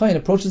the kohen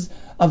approaches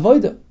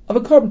avodah of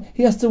a carbon,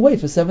 he has to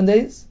wait for 7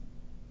 days.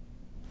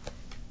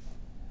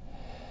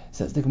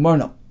 Says the Gemara,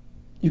 no,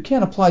 you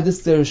can't apply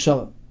this Gzeir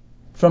Shava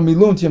from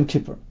Milum to Yom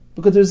Kippur,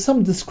 because there's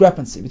some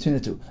discrepancy between the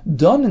two.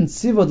 Don and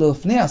Tziva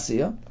D'Lefnei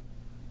Asiyah,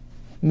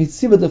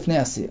 Mitziva D'Lefnei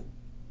Asiyah.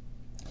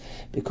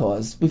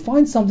 Because we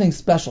find something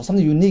special,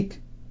 something unique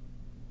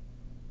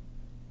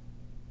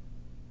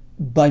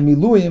by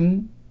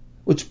Miluim,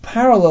 which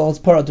parallels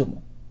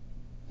Paraduma.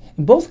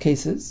 In both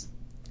cases,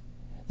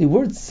 the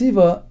word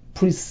Tziva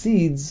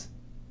precedes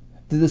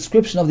the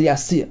description of the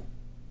Asiyah.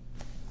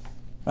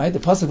 Right? The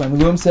pasuk by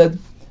Miluim said,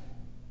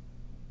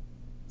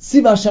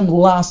 Tziva Hashem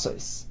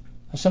lasos,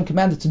 Hashem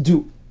commanded to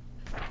do.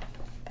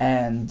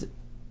 And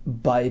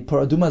by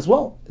Paraduma as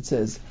well, it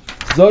says,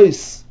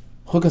 Zois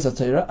chukas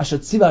HaTorah, asher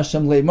tziva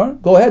Hashem leimar,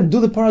 go ahead and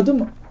do the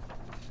Paraduma.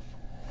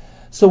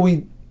 So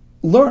we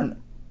learn,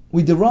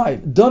 we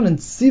derive, Don and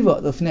Tziva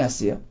L'fnei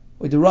Asiyah,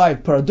 we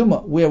derive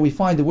Paraduma, where we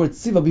find the word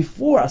Tziva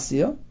before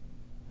Asiyah.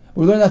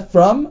 We learn that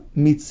from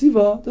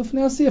Mitziva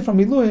L'fnei Asiyah, from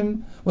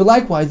Miluim, where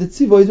likewise the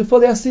Tziva is before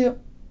the Asiyah.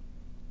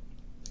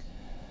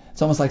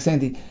 It's almost like saying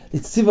the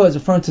Tziva is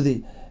referring to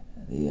the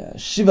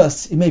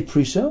Shivas Imei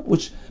Prisha,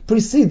 which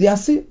precede the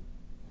Asiyah.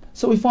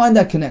 So we find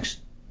that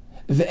connection.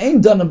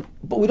 Ve'ein done,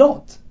 but we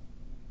don't.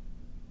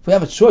 If we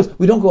have a choice,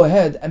 we don't go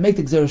ahead and make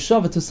the Gzeir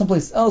Shava to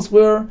someplace else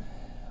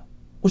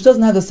which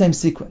doesn't have the same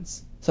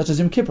sequence, such as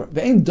Yom Kippur.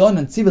 Ve'ein done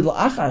and Tziva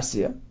L'achar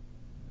Asiyah.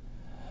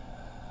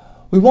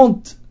 We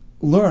won't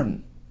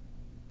learn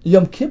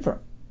Yom Kippur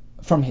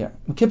from here.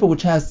 Yom Kippur,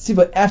 which has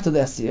Tziva after the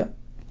Asiyah,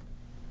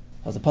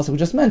 as the pasuk we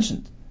just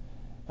mentioned.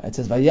 It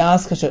says,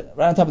 Vayas kasher,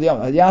 right on top of the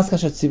Yoma, Vayas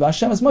kasher tziva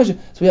Hashem es Moshe.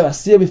 So we have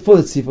Asiyah before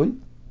the tzivui.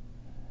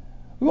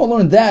 We won't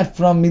learn that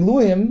from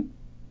Miluim,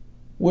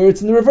 where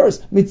it's in the reverse.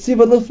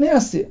 Mitziva L'fnei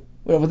Asiyah.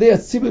 Where over there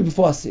it's tzivui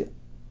before Asiyah.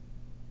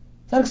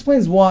 That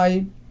explains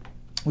why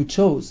we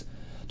chose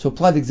to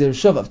apply the Gzeir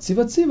Shava of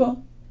tziva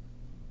tziva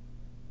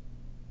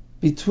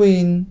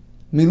between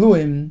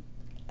Miluim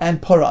and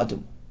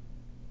Paradum.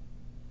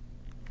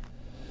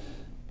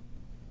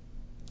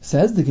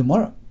 Says the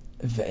Gemara,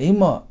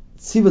 Ve'ema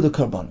tziva de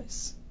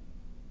karbanis.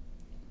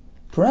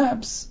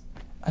 Perhaps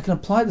I can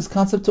apply this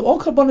concept to all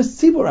karbanis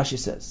tzibur, Rashi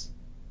says.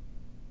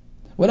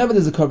 Whenever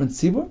there's a karban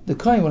tzibur, the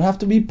kohen would have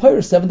to be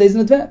payur 7 days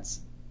in advance.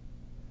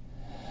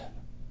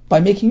 By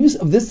making use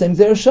of this same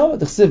Gzeir Shava,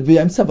 the chsiv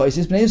b'yam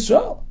tzavayis b'nei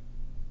Yisrael.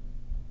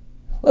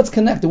 Let's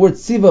connect the word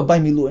tziva by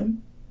Miluim,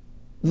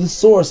 the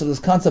source of this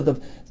concept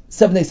of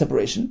 7 day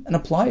separation, and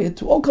apply it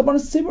to all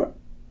karbanis tzibur,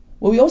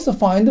 where we also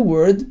find the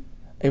word,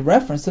 a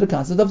reference to the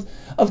concept of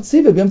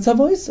tziva b'yam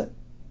tzavayis.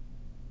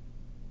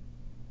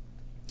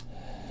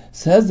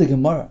 Says the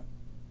Gemara,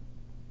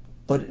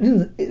 but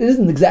it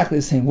isn't exactly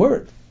the same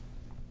word.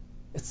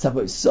 It's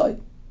tzavosai.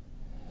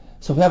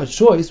 So if we have a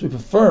choice, we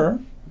prefer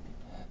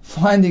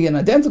finding an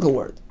identical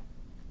word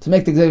to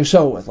make the Gzeir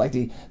Shava with, like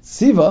the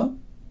tziva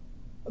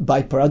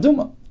by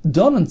Paraduma.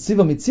 Don and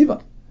tziva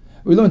mitziva.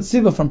 We learn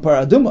tziva from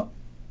Paraduma,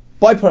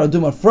 by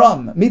Paraduma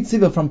from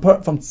mitziva from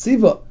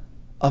tziva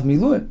of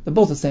Miluim. They're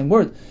both the same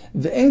word.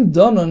 Ve'ein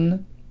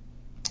donon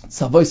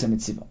tzavosai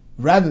mitziva.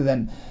 Rather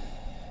than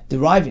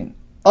deriving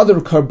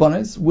other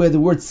karbanis where the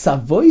word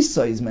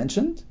savoisa is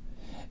mentioned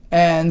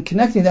and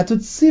connecting that to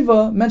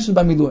tziva mentioned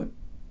by Miluim,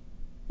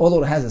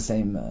 although it has the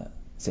same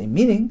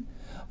meaning,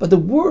 but the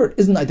word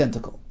isn't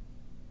identical.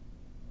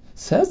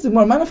 Says the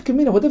Gemara, Manaf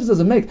Kamina, what difference does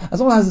it make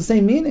as long as it has the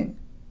same meaning?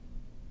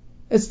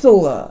 It's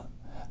still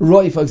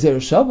roi for Gzeir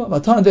Shava,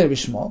 Matana Dei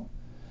Bishmal.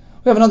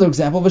 We have another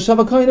example of a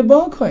Shava Kohen, a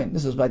Baal Kohen.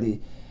 This is by the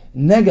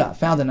Nega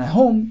found in a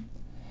home,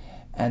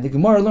 and the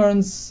Gemara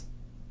learns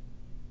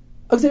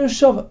a Gzeir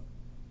Shava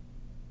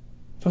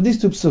from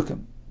these two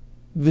psukim.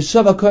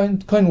 V'shava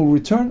Kohen will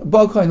return,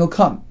 Baal Kohen will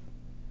come.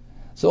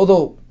 So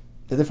although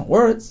they're different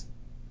words,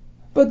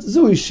 but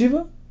Zui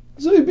Shiva,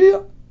 Zui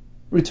Bia,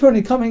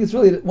 returning, coming, it's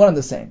really one and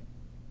the same,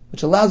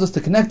 which allows us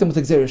to connect them with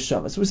Gzeir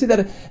Shava. So we see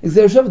that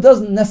Gzeir Shava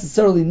doesn't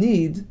necessarily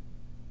need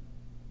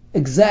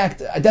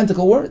exact,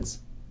 identical words.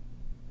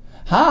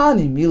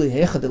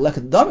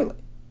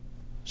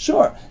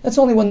 Sure, that's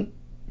only when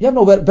you have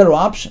no better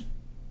option.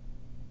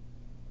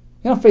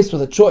 You're not faced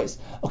with a choice.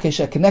 Okay,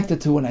 should I connect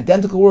it to an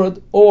identical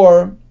word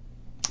or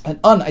an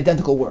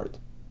unidentical word?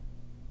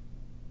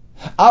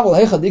 But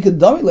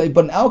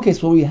in our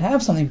case, where we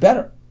have something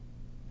better,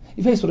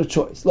 you're faced with a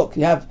choice. Look,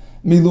 you have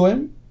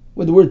Miluim,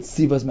 where the word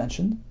Tziva is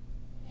mentioned.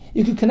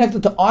 You can connect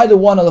it to either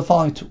one of the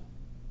following two.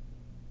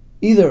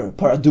 either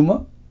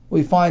paraduma,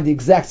 we find the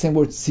exact same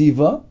word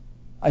tziva,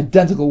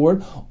 identical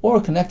word, or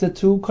connected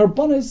to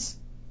karbonis,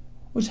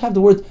 which have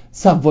the word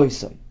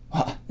savoisoi.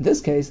 In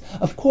this case,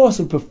 of course,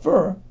 we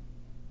prefer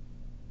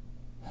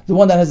the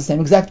one that has the same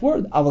exact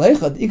word. But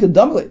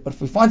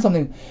if we find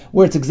something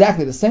where it's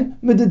exactly the same,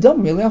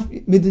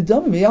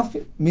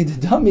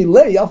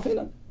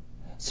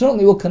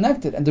 certainly we'll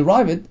connect it and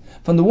derive it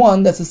from the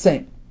one that's the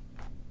same.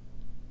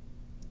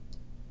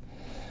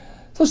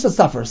 So let's just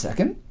stop for a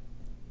second.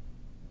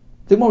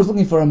 The Gemara was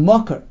looking for a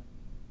makar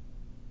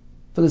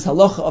for this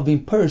halacha of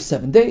being purged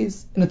 7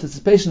 days in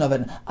anticipation of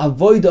an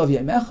avoida of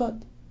Yom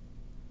Echad.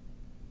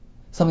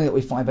 Something that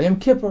we find by Yom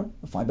Kippur,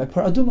 we find by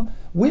Paraduma.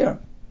 Where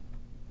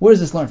is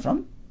this learned from?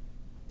 It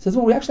says,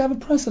 well, we actually have a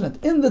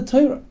precedent in the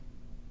Torah.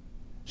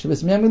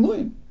 Shabbos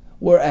Miluim,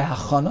 where a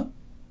hachana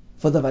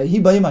for the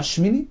Vayihi Bayim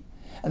Hashmini,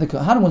 and the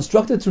Kohanim were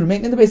instructed to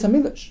remain in the Beis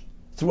HaMikdash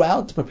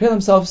throughout to prepare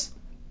themselves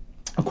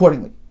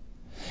accordingly.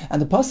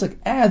 And the pasuk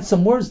adds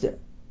some words there.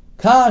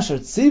 Kash or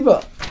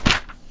tziva.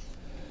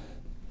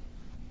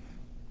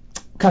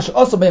 Kash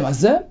also Bayim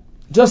Hazeh,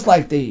 just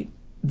like they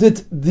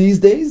did these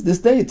days, this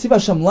day, tziva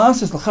Hashem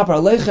lasis l'chapar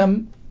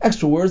aleichem,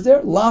 extra words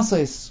there,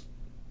 lasis,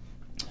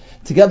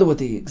 together with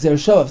the Gzer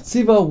Shav of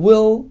tziva,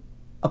 will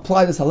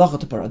apply this halacha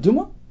to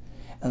paraduma,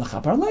 and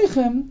l'chapar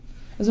aleichem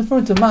is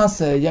referring to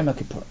Maaseh Yom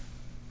Kippur.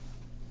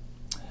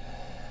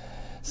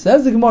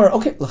 Says the Gemara,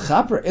 okay,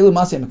 l'chapar elu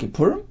Maaseh Yom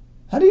Kippurim,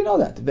 how do you know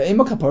that?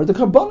 Ve'ema kapar the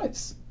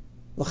karbonis.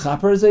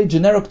 L'chapar is a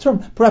generic term.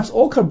 Perhaps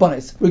all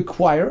karbonis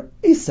require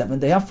a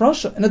 7-day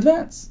hafrasha in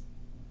advance.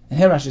 And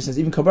here Rashi says,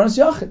 even karbonis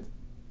yachid.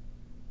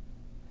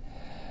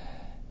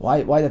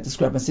 Why that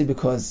discrepancy?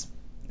 Because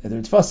the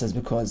Ritva says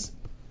because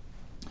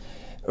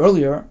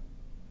earlier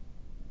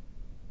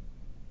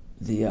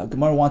the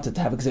Gemara wanted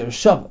to have a Gzer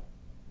Shava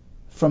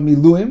from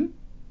Miluim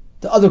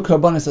to other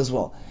karbanis as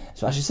well.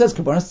 So Rashi says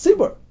karbanis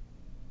tzibur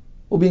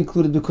will be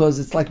included because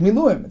it's like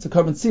Miluim, it's a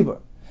karban tzibur.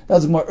 That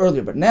was the Gemara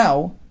earlier, but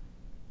now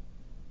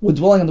we're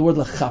dwelling on the word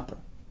lechaper.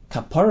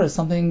 Kapara is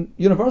something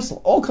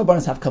universal. All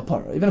karbanis have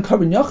kapara. Even a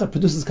karban yachid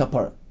produces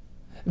kapara.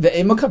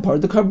 Ve'ema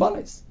kapara the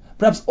karbanis.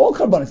 Perhaps all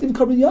karbanis, even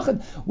karban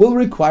yachid, will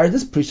require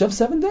this prisha of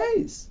 7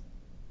 days.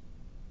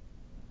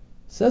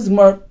 Says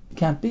Gemara,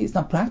 can't be, it's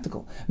not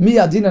practical. Mi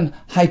adinan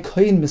hay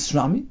koyin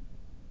misrami.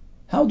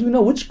 How do we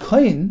know which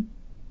koyin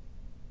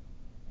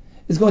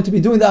is going to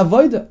be doing the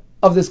avodah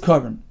of this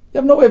karban? You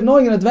have no way of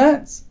knowing in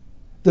advance.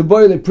 The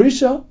boile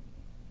prisha,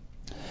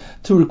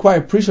 to require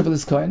prisha for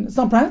this koyin, it's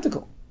not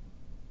practical.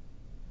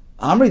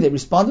 Amri, they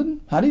responded,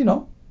 how do you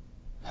know?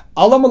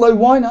 Allah malay,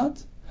 why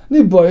not?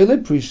 Ni boile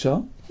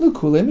prisha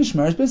l'kulei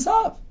mishmeres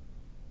besav.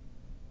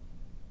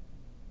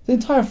 The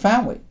entire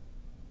family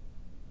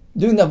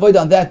doing the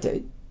avodah on that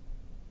day.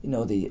 You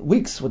know, the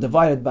weeks were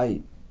divided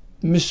by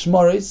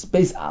mishmares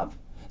besav.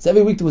 So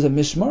every week there was a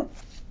mishmar,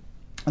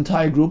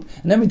 entire group,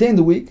 and every day in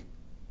the week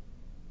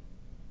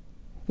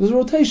there was a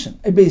rotation,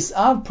 a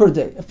besav per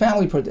day, a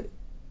family per day.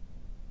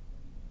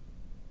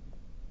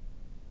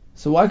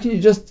 So why can't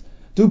you just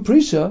do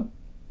prisha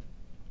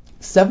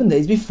 7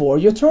 days before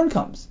your turn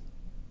comes?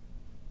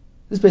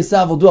 This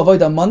besav will do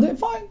avodah on Monday,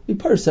 fine, be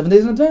purged 7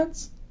 days in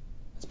advance.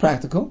 It's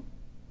practical.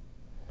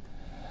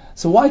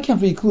 So why can't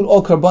we include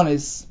all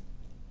karbanis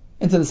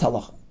into this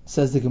halacha?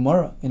 Says the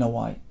Gemara. You know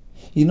why?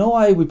 You know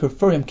why we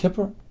prefer Yom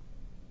Kippur?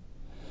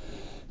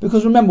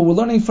 Because remember, we're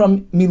learning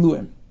from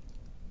Miluim.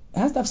 It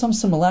has to have some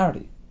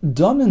similarity.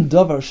 Dam and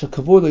davar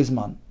shekavur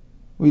leizman.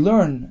 We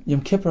learn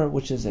Yom Kippur,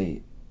 which is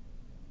a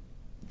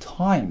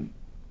time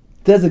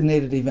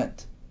designated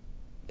event.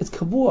 It's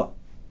kavua.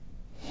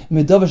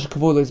 Medavar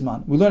shekavur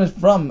leizman. We learn it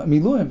from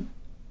Miluim,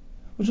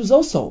 which is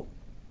also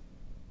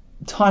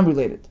time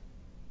related.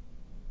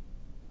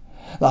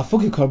 As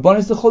opposed to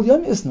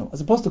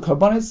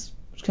karbanis,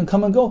 which can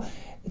come and go.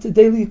 It's a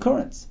daily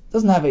occurrence. It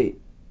doesn't have a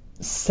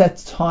set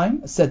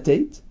time, a set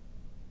date.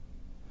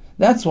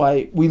 That's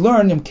why we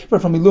learn Yom Kippur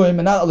from Miluim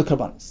and not other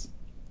karbanis.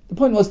 The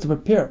point was to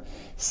prepare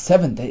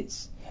 7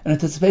 days in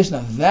anticipation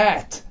of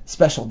that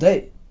special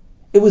day.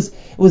 It was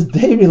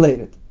day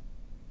related.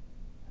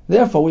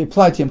 Therefore, we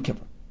apply to Yom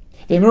Kippur.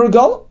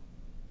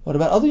 What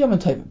about other Yom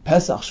Tovim?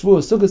 Pesach,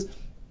 Shavuos, Sukkot.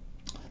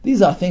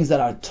 These are things that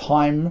are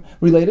time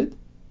related.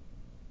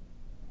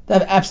 They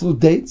have absolute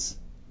dates.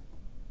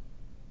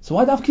 So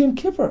why Dafka Yom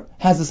Kippur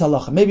has this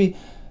halacha? Maybe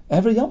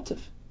every Yom Tov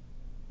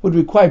would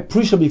require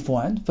prisha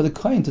beforehand for the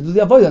kohen to do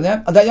the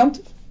avodah on that Yom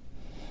Tov.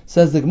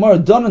 Says the Gemara,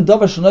 Don and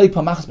Davar Shanoik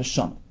Pamachas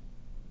B'Shana.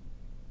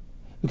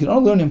 We can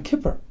only learn Yom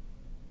Kippur,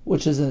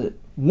 which is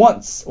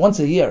once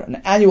a year, an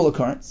annual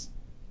occurrence.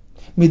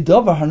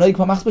 Midavar Hanoik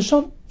Pamachas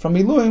B'Shana, from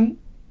Miluim,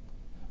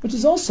 which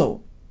is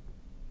also,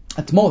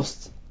 at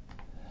most,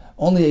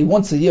 only a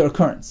once a year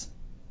occurrence.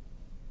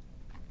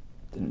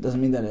 It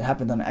doesn't mean that it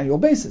happened on an annual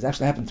basis. It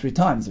actually happened 3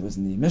 times. It was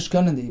in the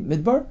Mishkan and the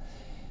Midbar.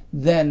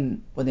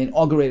 Then, when they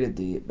inaugurated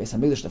the Beis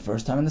HaMikdash the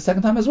first time and the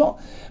second time as well.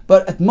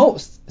 But at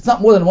most, it's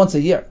not more than once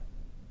a year.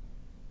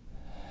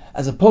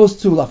 As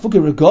opposed to Lafuki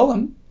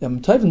Regolim,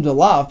 Yom Tovim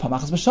Delav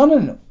Pamachas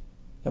B'Shananu.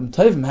 Yom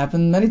Tovim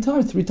happened many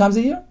times, 3 times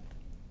a year.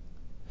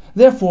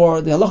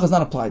 Therefore, the halacha is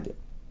not applied there.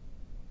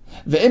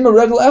 Ve'ema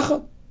regel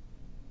echad.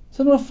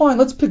 So no, fine,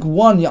 let's pick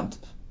one Yom Tov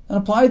and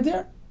apply it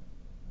there.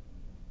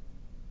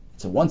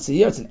 It's a once a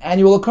year, it's an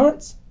annual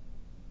occurrence.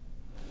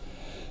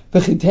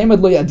 Perhaps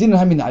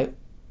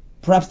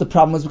the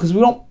problem is because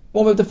we won't be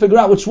able to figure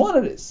out which one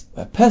it is.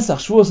 Pesach,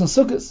 Shavuos, and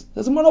Sukkot.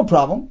 There's no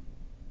problem.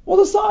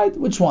 We'll decide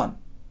which one.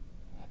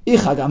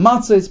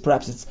 Perhaps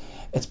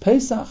it's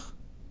Pesach.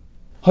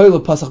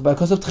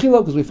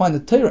 Because we find the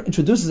Torah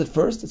introduces it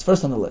first. It's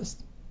first on the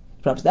list.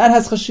 Perhaps that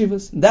has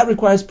chashivas, and that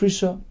requires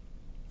prisha.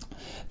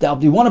 That'll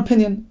be one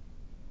opinion.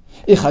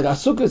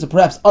 Sukkot,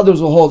 perhaps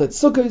others will hold it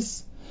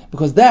Sukkot,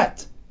 because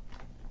that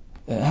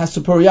has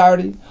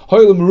superiority.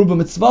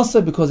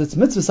 Because its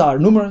mitzvahs are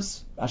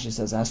numerous. Rashi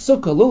says it has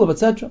sukkah, lulav,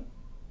 etc.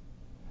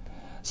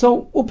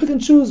 So we'll pick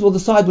and choose. We'll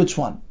decide which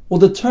one. We'll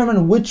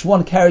determine which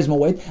one carries more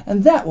weight,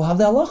 and that will have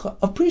the halacha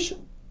of prisha.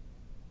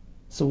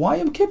 So why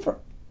Yom Kippur?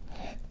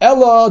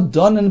 Ella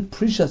done in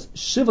prishas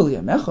shivali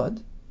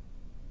echad.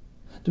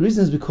 The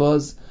reason is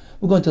because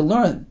we're going to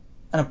learn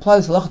and apply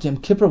this halacha to Yom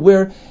Kippur,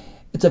 where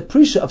it's a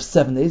prisha of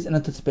 7 days in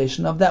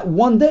anticipation of that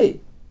one day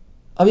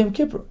of Yom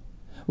Kippur.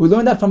 We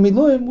learn that from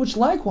Miluim, which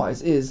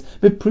likewise is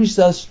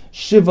prishas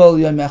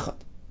shivali echad.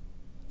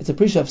 It's a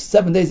prisha of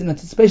 7 days in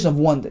anticipation of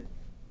one day.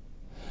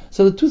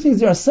 So the two things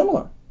there are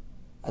similar,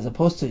 as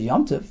opposed to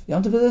Yom Tov.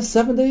 Yom Tov is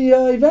a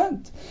 7-day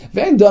event.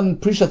 Vein done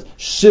prishat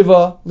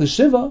shiva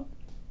l'shiva.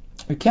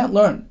 We can't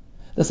learn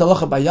this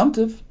halacha by Yom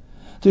Tov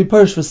to be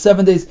perished for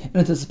 7 days in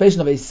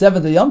anticipation of a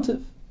 7th-day Yom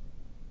Tov.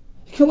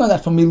 You can learn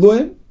that from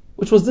Miluim,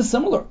 which was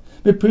dissimilar.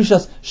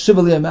 Prishas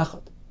shiva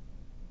l'yamechad.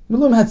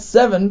 Miluim had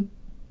 7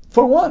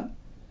 for 1.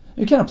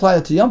 You can't apply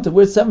it to Yom Tov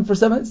where it's 7 for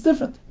 7. It's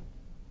different.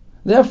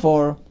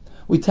 Therefore,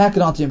 we tack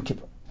it onto Yom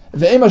Kippur.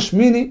 Ve'ema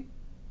shmini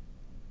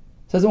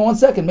says in 1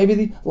 second, maybe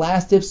the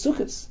last day of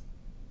Sukkot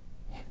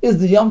is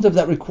the Yom Tov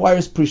that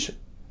requires prisha.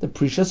 The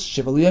prishas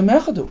shiva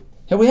l'yamechadu.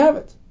 Here we have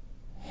it.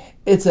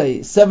 It's a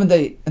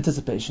 7-day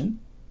anticipation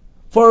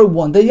for a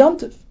 1-day Yom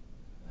Tov.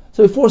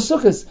 So before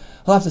Sukkot,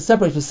 he'll have to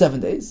separate for 7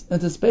 days in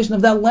anticipation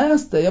of that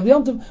last day of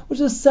Yom Tov, which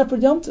is a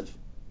separate Yom Tov.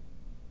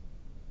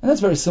 And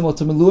that's very similar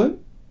to Miluim.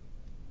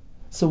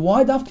 So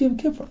why Dafki Yom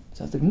Kippur?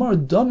 So the Gemara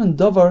done and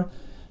davar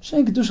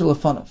shein kedusha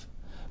lefanav.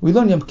 We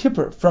learn Yom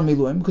Kippur from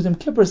Miluim because Yom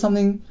Kippur is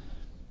something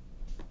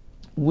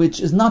which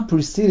is not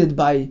preceded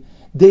by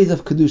days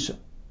of kedusha.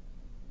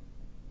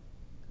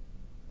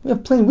 We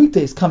have plain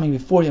weekdays coming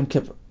before Yom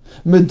Kippur.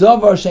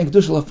 Medavar shein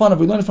kedusha lefanav.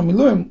 We learn it from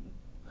Miluim.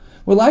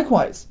 Well,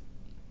 likewise,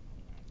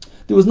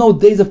 there was no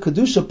days of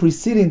kedusha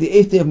preceding the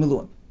 8th day of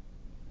Miluim.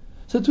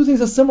 So the two things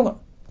are similar.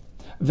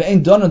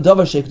 Ve'ein dana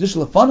davar shein kedusha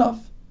lefanav.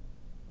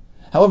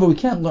 However, we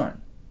can't learn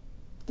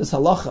this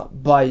halacha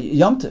by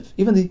Yom Tov,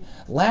 even the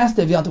last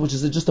day of Yom Tov, which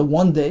is just a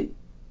one day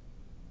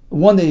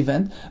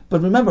event.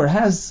 But remember, it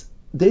has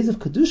days of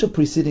kedusha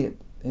preceding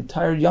it. The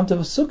entire Yom Tov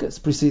of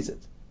Sukkot precedes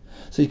it.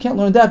 So you can't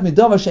learn that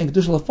midavar shein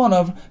kedusha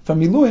lefanav from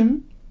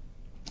Miluim,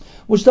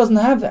 which doesn't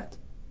have that.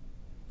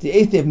 The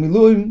 8th day of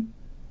Miluim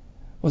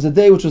was a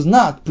day which was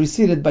not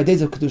preceded by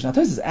days of kedusha. Now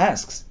Tosfos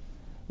asks,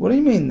 what do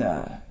you mean?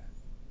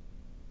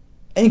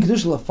 Ain't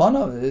kedusha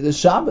lefanav? The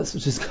Shabbos,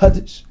 which is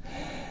Kaddish.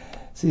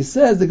 So he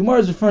says the Gemara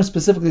is referring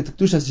specifically to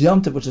Kedushas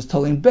Yom Tov, which is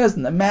Tolim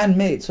Bezdin, a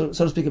man-made, so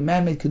to speak, a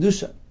man-made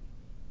Kedusha,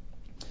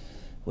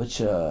 which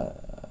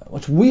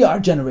we are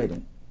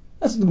generating.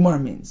 That's what the Gemara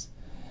means.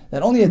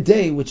 That only a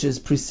day which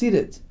is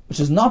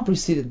not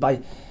preceded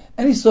by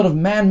any sort of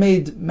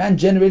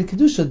man-generated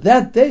Kedusha,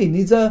 that day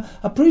needs a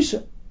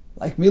prisha,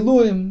 like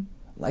Miluim,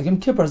 like Yom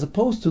Kippur, as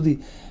opposed to the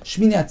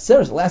Shmini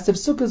Atzeres, the last day of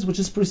Sukkot, which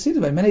is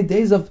preceded by many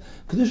days of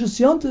Kedushas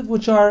Yom Tov,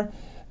 which are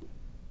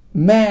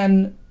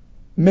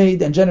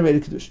man-made and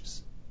generated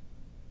Kedushas.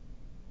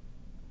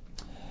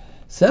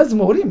 Says,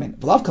 well, what do you mean?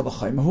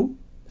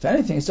 If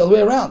anything, it's all the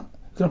way around.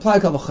 You can apply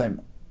Kavachayim.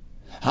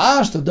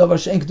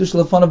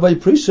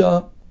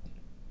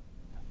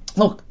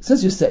 Look,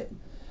 since you say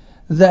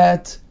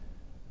that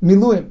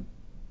Miluim,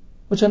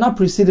 which are not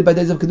preceded by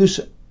days of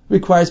Kedusha,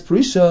 requires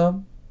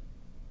Prisha,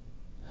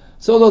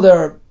 so although there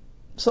are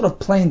sort of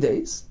plain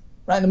days,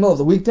 right in the middle of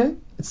the weekday,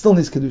 it still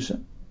needs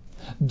Kedusha.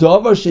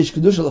 Davar sheish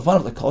Kedusha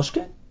lefanav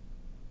lekoshke.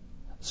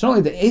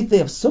 Certainly the 8th day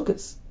of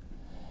Sukkot,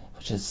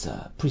 which is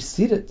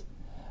preceded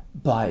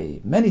by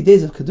many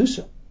days of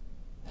Kedusha,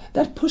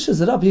 that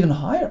pushes it up even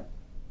higher.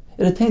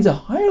 It attains a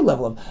higher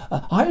level, a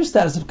higher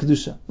status of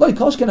Kedusha. Like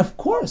Koshken, of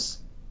course.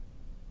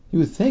 You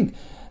would think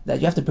that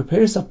you have to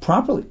prepare yourself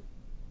properly.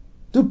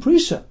 Do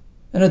Prisha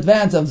in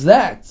advance of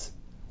that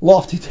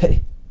lofty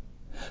day.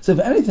 So if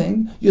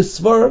anything, your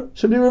Svar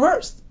should be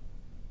reversed.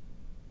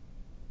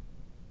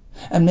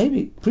 And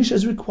maybe Prisha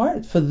is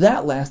required for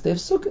that last day of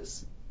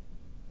Sukkot.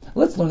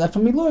 Let's learn that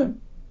from Miluim.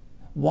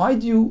 Why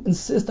do you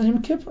insist on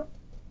Yom Kippur?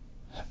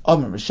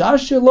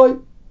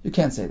 You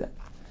can't say that.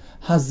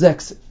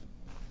 Hazeksiv.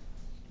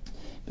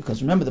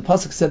 Because remember, the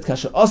pasuk said,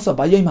 "Kasher asa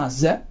b'yom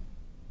hazeh,"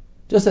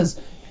 just as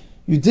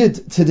you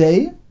did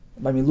today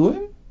by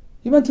Miluim,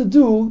 you meant to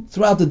do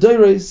throughout the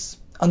Deiros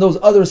on those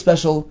other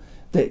special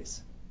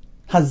days.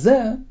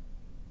 Hazeh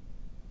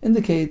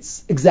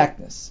indicates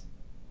exactness.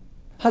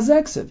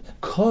 Hazeksiv,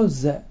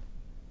 kozeh.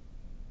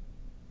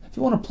 If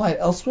you want to apply it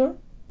elsewhere,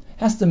 it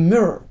has to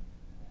mirror,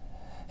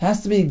 it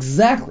has to be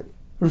exactly,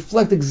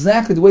 reflect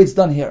exactly the way it's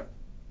done here.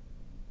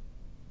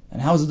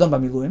 And how is it done by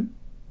Miluim?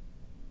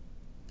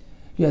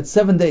 You had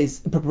 7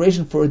 days in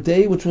preparation for a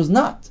day which was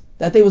not.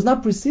 That day was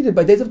not preceded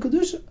by days of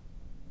Kedusha.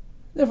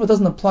 Therefore, it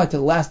doesn't apply to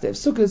the last day of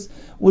Sukkot,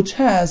 which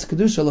has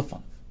Kedusha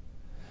Lefanav.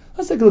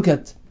 Let's take a look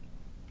at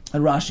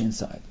Rashi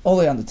inside, all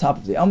the way on the top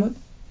of the Amud.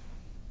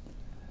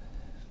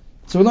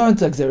 So we learned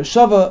Gzeir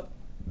Shava,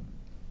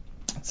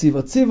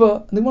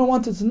 Tziva, and the Gemara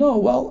wanted to know,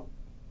 well,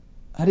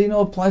 how do you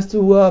know it applies to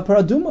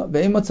Paraduma?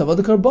 Ve'ema tzava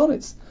de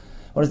karbonis.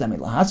 What does that mean?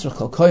 Lahatzrach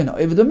kol koyin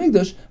ha'ovid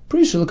ha'mikdash,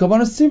 prisha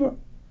l'karbonis tzibur.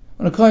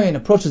 When a koyin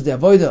approaches the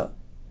avodah,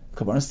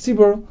 karbonis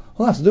tzibur,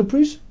 he'll have to do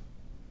prisha.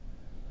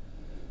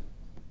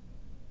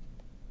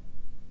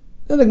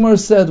 Then the Gemara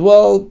said,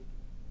 well,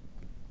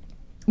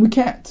 we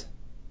can't,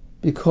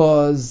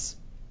 because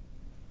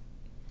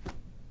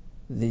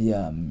the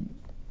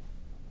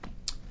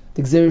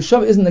Gzeir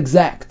Shava isn't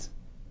exact.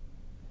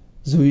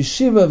 Zui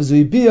Shiva,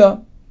 Zui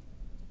Bia.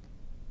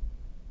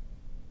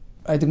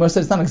 Right, the Gemara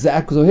said it's not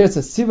exact, because over here it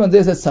says Siva and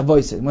there it says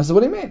Savoise. The Gemara said,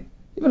 what do you mean?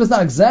 Even if it's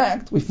not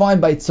exact, we find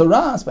by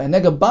Tzoras, by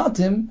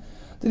Negabatim,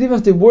 that even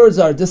if the words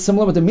are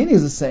dissimilar but the meaning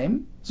is the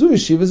same, Zui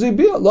Shiva, Zui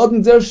Bia, Lod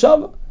Gzeir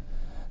Shava.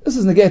 This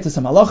is negated to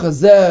some halacha,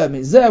 zeh,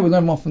 mizeh, we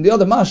learn more from the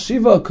other, ma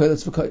Shiva,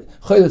 choyletz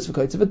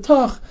v'koytz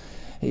v'tach.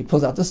 He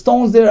pulls out the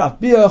stones there,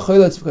 afbia,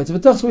 choyletz v'koytz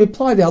v'tach, so we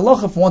apply the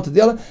halacha from one to the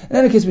other. In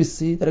any case, we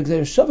see that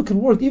Gzeir Shava can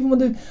work even when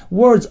the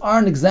words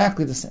aren't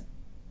exactly the same.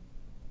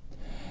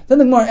 Then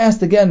the Gemara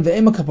asked again,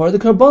 ve'ema kapar de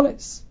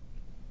karbonis.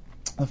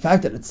 The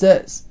fact that it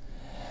says,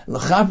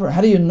 l'chaper,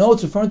 how do you know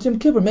it's referring to Yom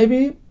Kippur?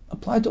 Maybe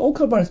apply it to all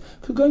karbonis.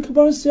 Kugoyin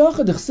karbonis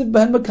yachad, d'chsiv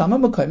behen makama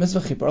makaymes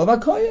v'chipar al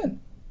v'koyin.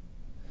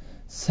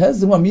 Says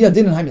the one,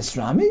 miyadin and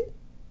ha'misrami?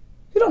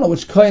 You don't know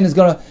which kohen is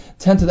going to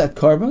tend to that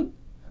carbon.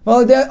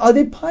 Well, are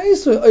they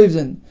pious or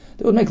oivdin?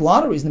 They would make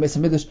lotteries in the Beis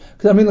HaMikdash,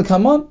 because I mean, the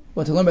Kamon,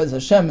 what to learn about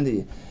Hashem in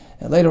the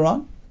later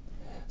on.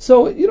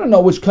 So you don't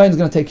know which kohen is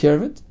going to take care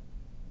of it.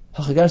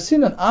 Hachagar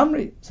Sinan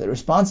Amri. So the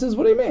response is,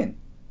 what do you mean?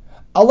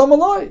 Allah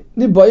malai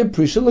nibaya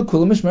prisha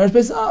lekula mishmeres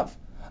beis av.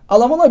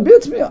 Allah malai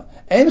bitmiya.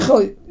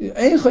 Eincha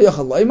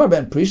yachal loymar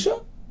ben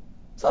prisha.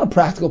 It's not a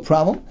practical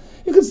problem.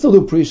 You can still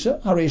do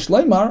prisha. Harish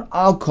loymar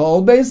al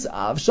kol beis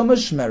av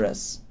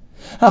shamashmeres.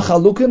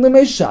 Hachalukin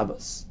lemei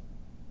Shabbos.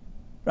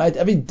 Right?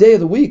 Every day of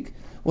the week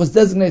was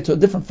designated to a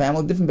different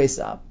family, different beis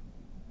av.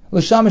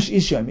 L'shamish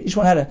ishayim. Each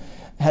one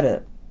had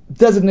a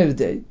designated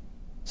day.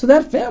 So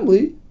that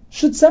family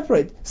should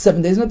separate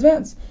 7 days in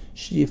advance.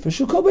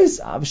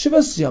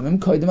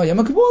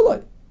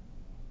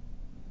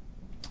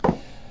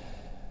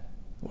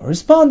 Well,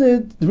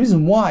 responded, the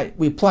reason why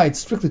we applied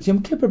strictly to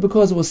Yom Kippur,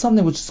 because it was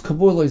something which is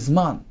Kavur Lo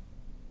Zman.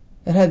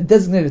 It had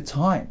designated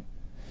time.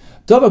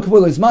 Davar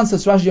Kavur Lo Zman,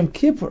 says Rashi, Yom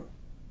Kippur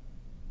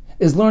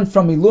is learned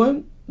from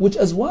Miluim, which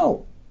as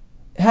well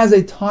has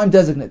a time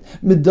designate.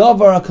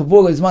 Midavar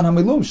Kavur Lo Zman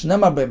HaMilum,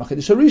 Shnemar B'Yom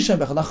HaChidush HaRishon,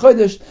 B'Echad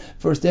HaChodesh,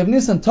 first day of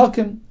Nisan,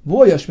 Takim,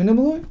 V'o Yashminu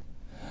Miluim.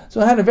 So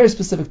it had a very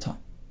specific time.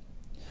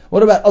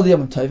 What about Al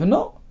Yom Tov?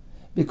 No,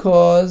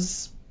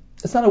 because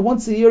it's not a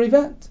once a year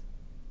event.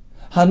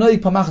 Hanoik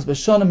Pamachas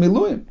B'Shana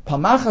Miluim.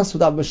 Pamachas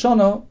without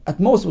B'Shana, at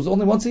most, was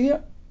only once a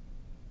year.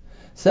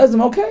 Says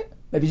them, okay,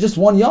 maybe just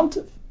one Yom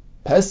Tov,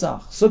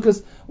 Pesach,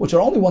 Sukkot, which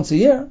are only once a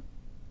year.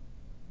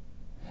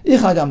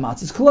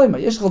 Perhaps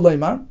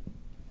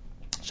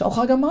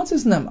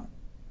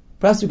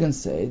you can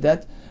say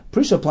that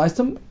Prisha applies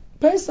to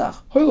Pesach.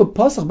 We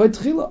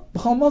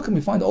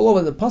find all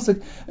over the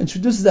pasuk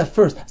introduces that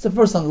first. It's the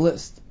first on the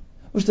list,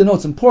 which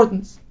denotes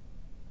importance.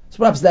 So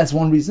perhaps that's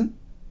one reason.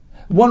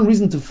 One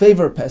reason to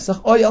favor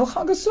Pesach. Maybe on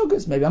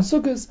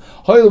Sukkot.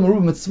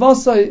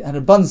 An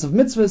abundance of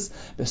mitzvahs.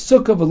 The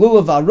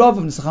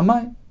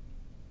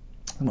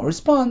Gemara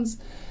responds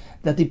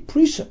that the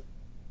Prisha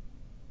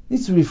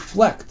needs to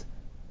reflect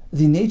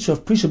the nature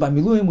of Prisha by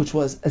Miluim, which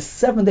was a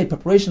 7-day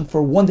preparation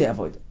for 1 day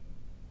avodah.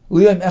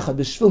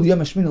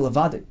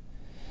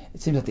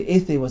 It seems that the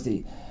 8th day was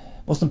the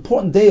most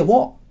important day of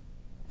all,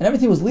 and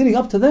everything was leading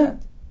up to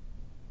that.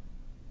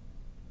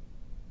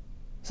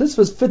 So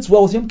this fits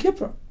well with Yom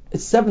Kippur.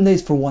 It's 7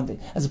 days for 1 day,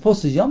 as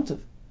opposed to Yom Tov.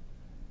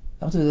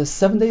 Yom Tov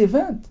is a 7-day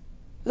event.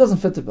 It doesn't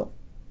fit the bill.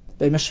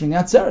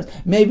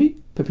 Maybe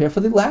prepare for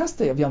the last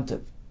day of Yom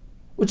Tov,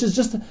 which is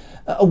just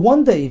a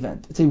 1-day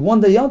event. It's a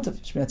 1-day Yom Tov.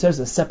 Shmini Atzeres is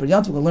a separate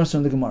Yom Tov. We'll learn soon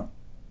in the Gemara.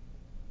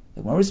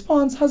 The Gemara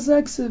responds,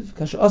 Hazeksiv,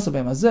 Kasha Asa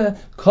Beim Hazeh,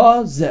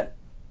 Kazeh.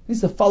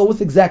 Needs to follow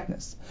with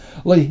exactness.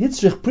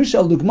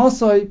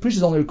 Prisha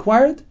is only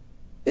required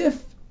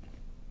if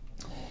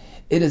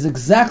it is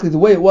exactly the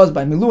way it was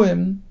by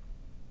Miluim.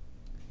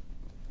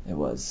 It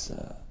was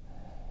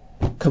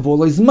Kavur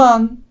Lo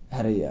Zman,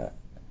 had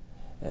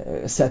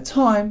a set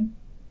time.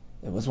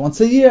 It was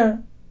once a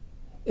year.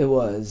 It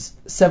was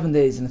 7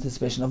 days in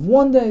anticipation of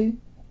 1 day,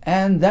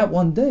 and that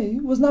 1 day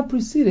was not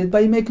preceded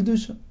by Yemei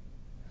Kedusha.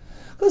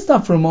 Let's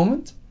stop for a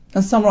moment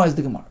and summarize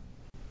the Gemara.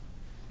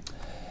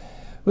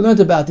 We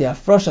learned about the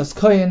Afrashas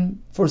Koyin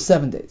for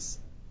 7 days.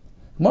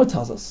 The Gemara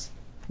tells us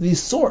the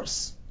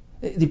source,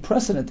 the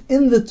precedent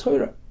in the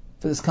Torah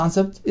for this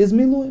concept is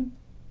Miluim,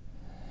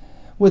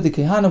 where the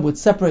Kehanim would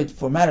separate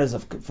for matters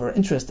for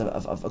interest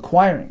of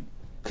acquiring.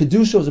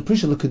 Kedusha was a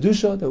Prisha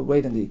Kedusha, they would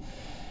wait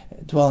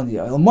dwell in the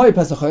Oil Moed,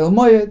 Pesach Oil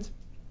Moed.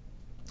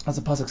 As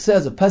the Pasuk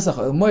says, a Pesach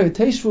Oil Moed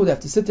Teishvu, they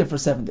have to sit there for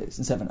 7 days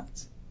and 7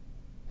 nights.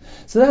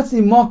 So that's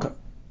the Makar.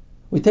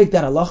 We take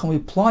that halach and we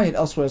apply it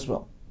elsewhere as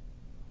well.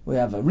 We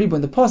have a Riba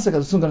in the Pasuk, as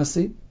we're soon going to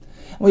see,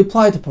 and we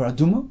apply it to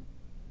Paraduma,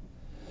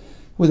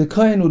 where the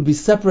Kohen would be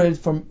separated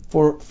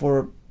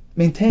for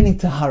maintaining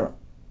Tahara.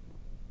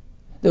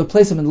 They would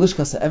place him in the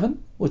Lishkas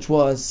Evan, which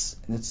was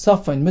in the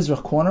Safa in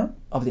Mizrach corner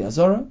of the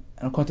Azora,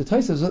 and according to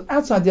Tosfos, it was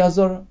outside the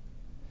Azora,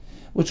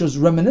 which was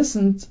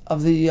reminiscent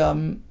of the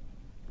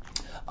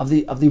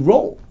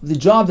role, the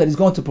job that he's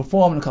going to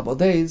perform in a couple of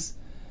days,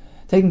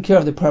 taking care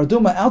of the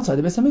Paraduma outside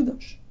the Beis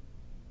Hamikdash.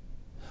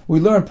 We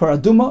learn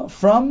Paraduma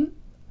from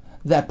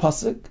that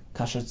pasuk,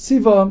 Kasher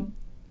Tziva,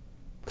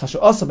 Kasher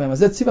Asa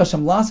B'Mazet Tziva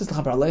Hashem Lasis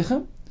L'Chaper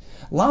Aleichem.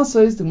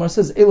 Lasis, the Gemara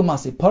says, Elu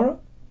Masi Para.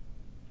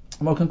 The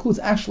Gemara concludes,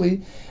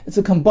 actually, it's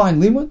a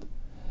combined limud.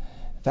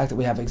 The fact that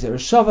we have Exer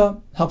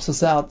Shava helps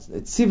us out.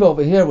 It's Tziva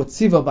over here with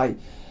Tziva by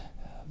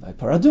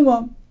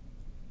Paraduma,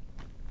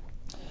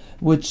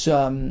 which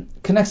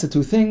connects the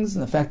two things,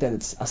 and the fact that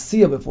it's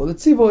Asiya before the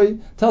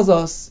Tzivoi tells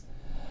us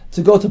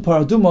to go to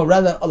Paraduma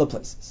rather than other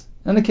places.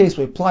 In the case,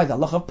 we apply the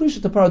halacha of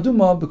Prisha to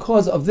Paraduma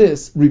because of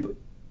this Ribui.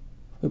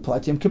 We apply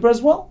it to Yom Kippur as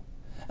well,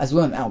 as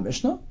we learn in our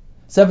Mishnah.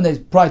 7 days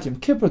prior to Yom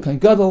Kippur, Kohen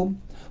Gadol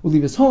will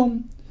leave his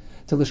home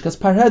to Lishkas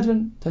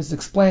Parhedrin. Tosfos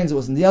explains it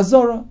was in the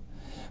Azora.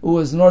 It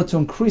was in order to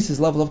increase his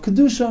level of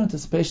Kedusha,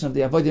 anticipation of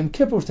the Avodah Yom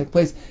Kippur, which take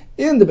place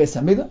in the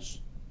Beis Hamikdash.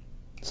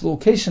 So the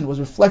location was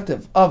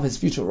reflective of his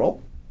future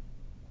role.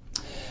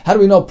 How do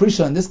we know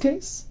Prisha in this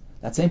case?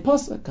 That same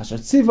pasuk, Kasher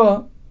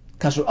Tziva,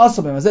 Kasher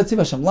Asa B'Mazet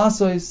Tziva Shem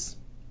Lasois,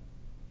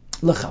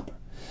 L'Chaper.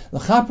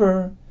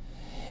 L'Chaper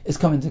is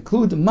coming to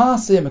include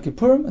Maaseh Yom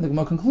Kippurim, and the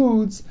Gemara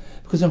concludes,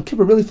 because Yom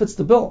Kippur really fits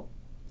the bill.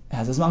 It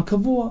has a Zman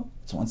Kavua,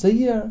 it's once a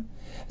year,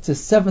 it's a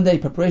 7-day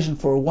preparation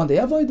for a 1-day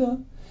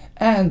Avodah,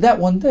 and that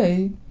 1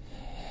 day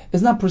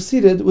is not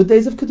preceded with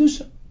days of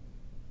Kedusha.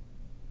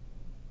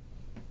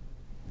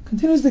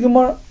 Continues the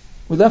Gemara.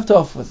 We left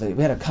off with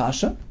we had a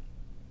Kasha,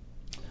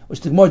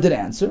 which the Gemara did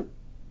answer.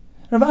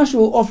 Rav Ashi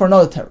will offer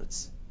another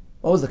teretz.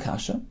 What was the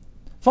Kasha?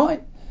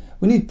 Fine,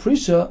 we need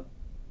Prisha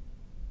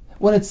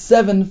when it's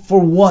 7 for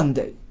 1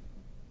 day.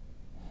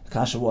 The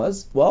Kasha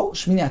was, well,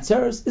 Shmini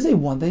Atzeres is a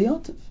 1-day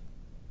Yontif.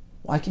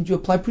 Why can't you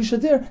apply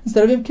Prisha there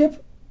instead of Yom Kippur?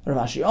 Rav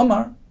Ashi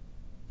Omar,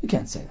 you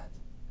can't say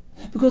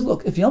that. Because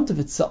look, if Yontif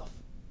itself,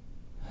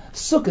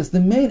 Sukkot, the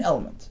main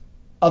element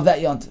of that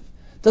Yontif,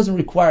 doesn't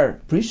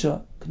require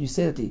Prisha, can you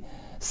say that the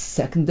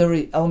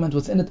secondary element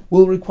within it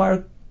will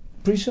require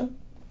Prisha?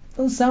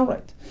 Doesn't sound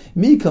right.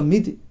 Mika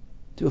Midi,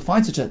 do you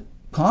find such a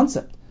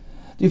concept?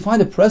 Do you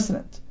find a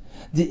precedent?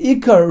 The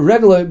Ikar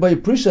regular by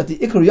Prisha, the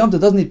Ikar Yom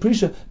doesn't need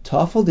Prisha.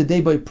 Tafel, the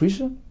day by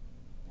Prisha?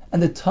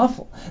 And the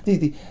Tafel,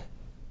 the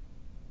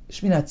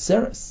Shmini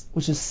Atzeres,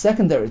 which is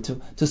secondary to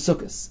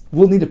Sukkot,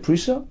 will need a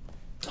Prisha?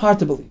 Hard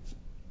to believe.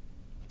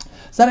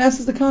 So that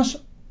answers the Kasha.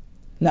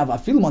 Now,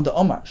 Vafilu on the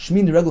Omar,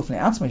 Shmini Regel Fnei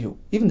Atzmahu,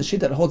 even the sheet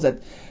that holds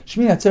that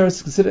Shmini Atzeres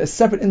is considered a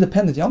separate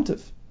independent Yom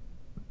Tov.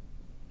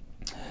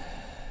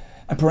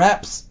 And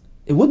perhaps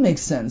it would make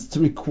sense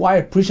to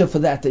require Prisha for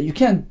that day. You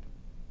can't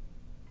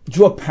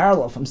draw a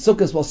parallel from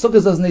Sukkot. Well,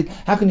 Sukkot doesn't need,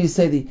 how can you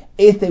say the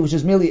 8th day, which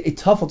is merely a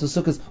Tafel to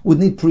Sukkot, would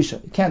need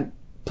Prisha? You can't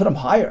put them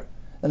higher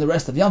than the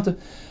rest of Yom Tov.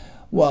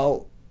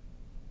 Well,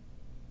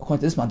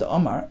 according to this man, the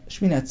Omar,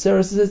 Shmini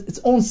Atzeres is its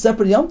own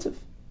separate Yom Tov,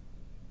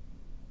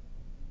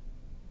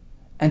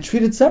 and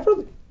treat it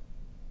separately.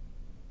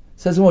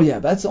 Says, well, yeah,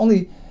 but that's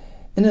only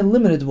in a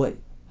limited way.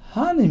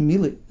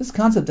 Hanimili, this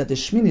concept that the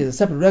Shmini is a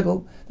separate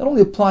regal, that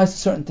only applies to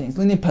certain things.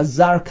 Linin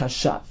Pazar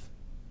Kashav.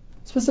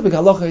 Specific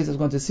halacha is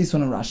going to see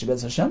soon in Rashi,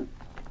 Bez Hashem.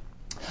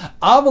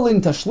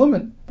 Avalin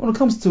Tashlumin, when it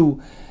comes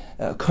to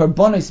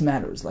karbonis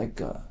matters,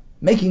 like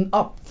making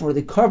up for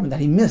the carbon that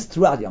he missed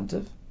throughout Yom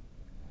Tov.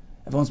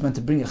 Everyone's meant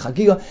to bring a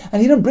chagiga,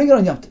 and he didn't bring it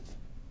on Yom Tov.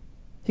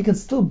 He can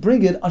still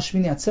bring it on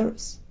Shmini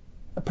Atzeres.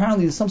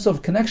 Apparently there's some sort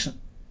of connection.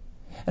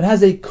 It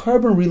has a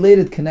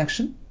carbon-related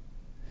connection,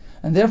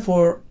 and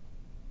therefore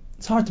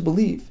it's hard to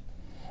believe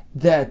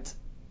that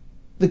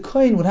the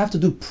Kohen would have to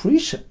do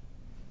Prisha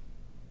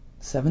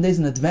 7 days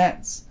in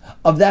advance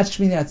of that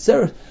Shmini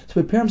Atzeres to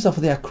prepare himself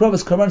for the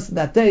Akrovas Karbanis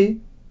that day,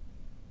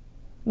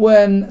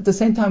 when at the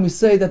same time we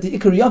say that the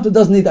Ikar Yom Tov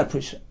doesn't need that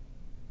Prisha.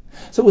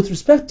 So with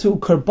respect to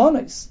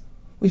Karbanis,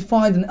 we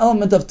find an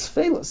element of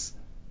Tefillas.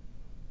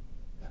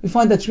 We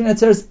find that Shmini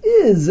Atzeres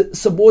is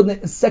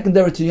subordinate and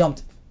secondary to Yom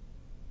Tov.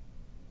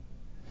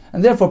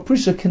 And therefore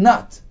Prisha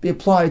cannot be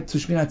applied to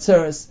Shmini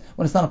Atzeres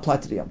when it's not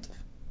applied to the Yom Tov.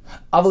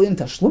 Aval in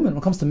Tashlumin, when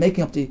it comes to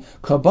making up the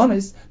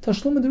Karbanis,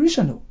 Tashlumin the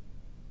Rishanu.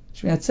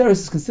 Shmini Atzeres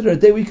is considered a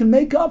day where you can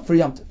make up for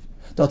Yom Tov.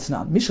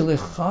 Dotnan, Mishalei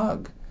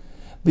Chag,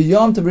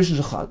 B'Yom Tov Rishon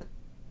Shechag.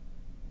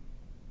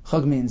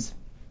 Chag means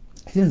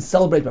he didn't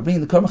celebrate by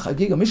bringing the Korban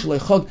Chagiga, Mishalei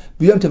Chag,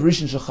 B'Yom Tov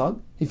Rishon Shechag,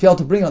 he failed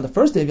to bring it on the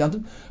first day of Yom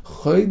Tov,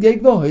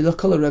 Chogeg V'Hoylech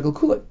Kol HaRegel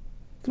Kulei.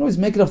 You can always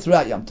make it up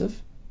throughout Yom Tov.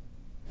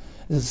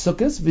 This is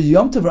Sukkot,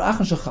 V'Yom Tov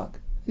Ra'achan Shechag.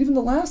 Even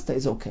the last day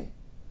is okay.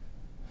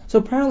 So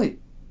apparently,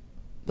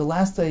 the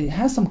last day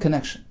has some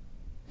connection.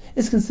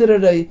 It's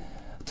considered a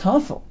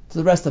tafel to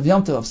the rest of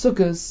Yom Tov of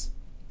Sukkot,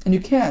 and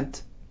you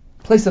can't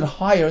place it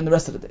higher in the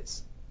rest of the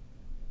days.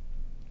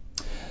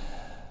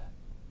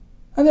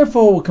 And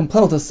therefore we're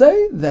compelled to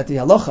say that the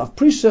halacha of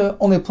Prisha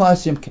only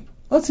applies to Yom Kippur.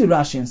 Let's see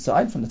Rashi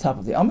inside from the top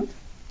of the Amud.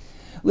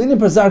 Linim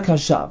Parzar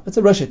Kashav, it's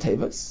a Rashi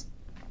Tevas,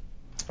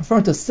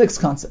 referring to 6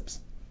 concepts.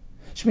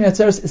 Shmini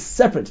Atzeres is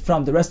separate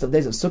from the rest of the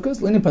days of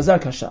Sukkot. Linim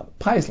Parzar Kashav,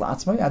 Payis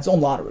La'atzmai, has its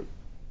own lottery.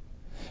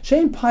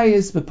 Shein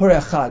Payis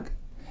B'Porei Chag,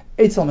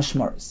 Eitzel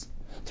Meshmaris.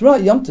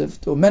 Throughout Yom Tov,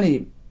 there were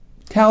many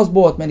cows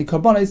bought, many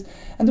karbanis,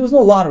 and there was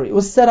no lottery. It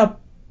was set up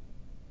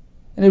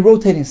in a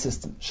rotating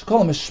system.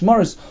 Shekol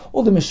Meshmaris,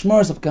 all the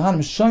Meshmaris of Kahanim,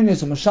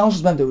 Shoynis, or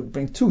Meshalshas, they would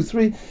bring 2,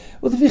 3,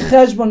 with the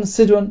Cheshbon,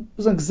 Sidron. It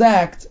was an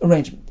exact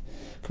arrangement.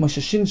 As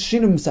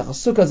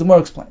the more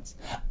explains.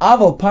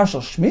 Aval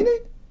Parshal Shmini,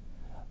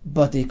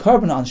 but the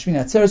carbon on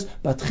Shmini Atzeres,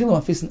 but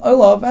Chilam Afis and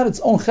Olav had its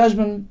own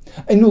Cheshbon,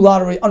 a new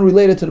lottery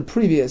unrelated to the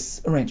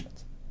previous arrangement.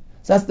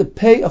 So that's the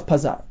pay of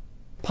Pazar.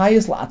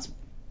 Payis La'atzmai.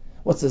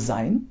 What's the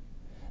Zayin?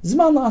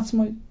 Zman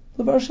La'atzmai.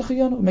 Levar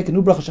Shechiyanu. Make a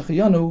new bracha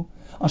Shechiyanu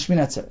on Shmini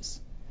Atzeres.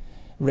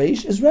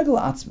 Reish is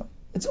regular Atzmai.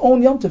 Its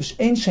own Yom Tov.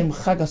 She'ein Shem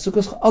Chag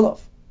HaSukkos Olav.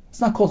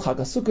 It's not called Chag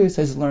HaSukkah. He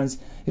says he learns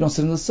you don't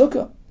sit in the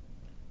Sukkah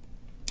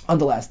on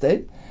the last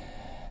day.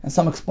 And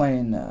some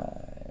explain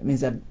it means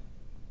that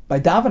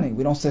by davening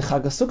we don't say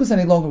Chag HaSukkos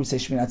any longer. We say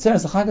Shmini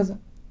Atzeres, the Chag Hazeh.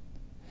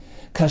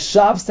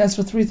 Kashav stands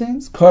for 3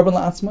 things. Korban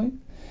La'atzmai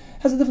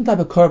has a different type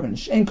of korban.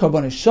 She'ein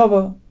korban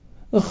shava,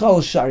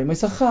 l'chal shari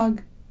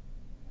meisachag.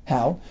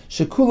 How?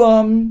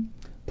 Shekulam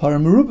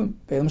param merubim,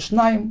 be'elam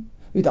shnayim,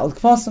 v'idal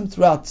kvasim.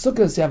 Throughout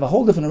Sukkot you have a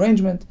whole different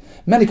arrangement,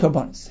 many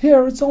korbanos.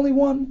 Here it's only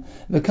one.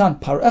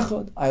 V'kan par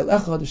echad, ayil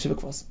echad, v'shiva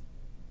kvasim.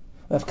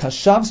 We have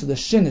kashav, so the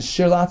shin is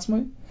shir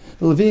la'atzmai.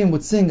 The Leviim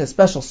would sing a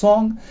special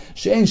song.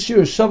 She'ein shir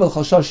shava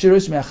l'chal shar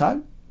shiris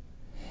me'achag.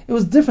 It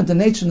was different in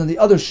nature than the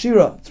other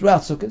shira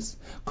throughout Sukkot.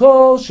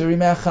 Kol shiri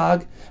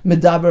me'achag,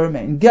 medaber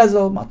mein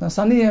gezel, matnas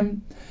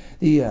aniyim.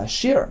 The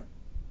shir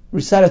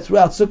recited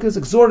throughout Sukkot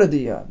exhorted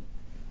the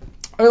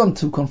Olam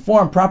to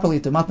conform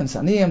properly to matnas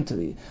aniyim, to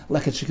the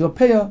leket shekil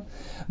peah.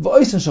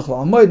 V'oisen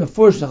shechla amoid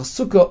mefurish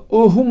sukkah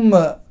uhum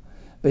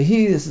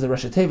behi. This is a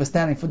Rosh Teva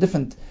standing for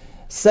different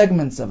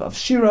segments of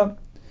shira.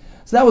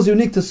 So that was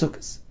unique to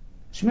Sukkot.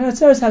 Shmini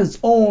Atzeres has its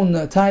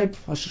own type.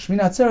 Shmini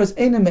Atzeres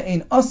einem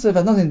me'ein asev,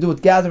 has nothing to do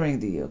with gathering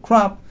the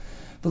crop.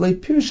 We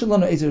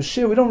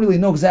don't really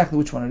know exactly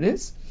which one it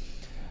is.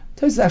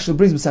 Tosfos actually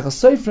brings Mesachas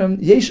Sofrim,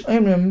 Yesh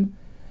Omrim, it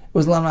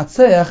was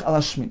Lanatzeach ala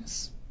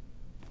Shminis.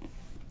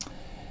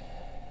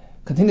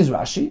 Continues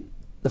Rashi,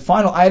 the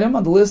final item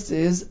on the list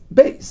is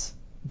Beis,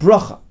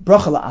 Bracha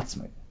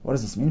la'atzmai. What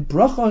does this mean?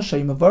 Bracha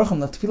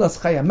sheyimavarcham latfilas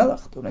chaya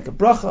melech, to make a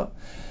bracha,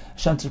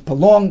 Hashem to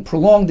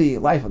prolong the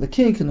life of the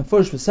king, and the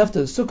first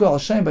Pesefta Sukkah al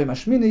Hashem by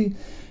Mashmini,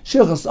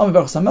 Shilchas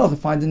Amivarchas HaMelech, we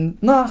find in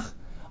Nach,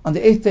 on the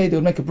 8th day they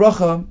would make a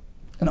bracha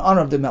in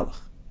honor of the Melech.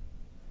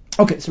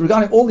 Okay, so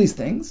regarding all these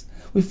things,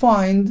 we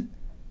find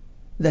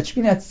that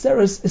Shmini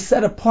Atzeres is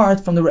set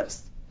apart from the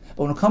rest.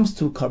 But when it comes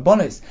to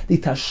Karbonis, the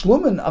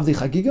Tashlumen of the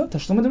Chagiga,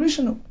 Tashlumen the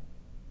Rishonu.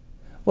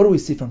 What do we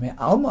see from here?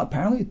 Alma,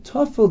 apparently,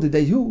 Tafel the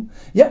Dehu.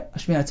 Yeah,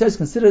 Shmini Atzeres is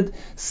considered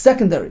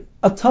secondary,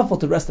 a Tafel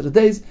to the rest of the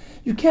days.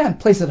 You can't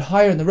place it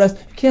higher than the rest.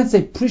 You can't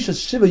say Prisha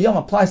Shiva Yom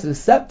applies to the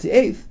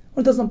 8th,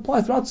 when it doesn't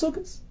apply throughout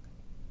Sukkot.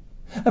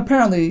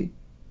 Apparently,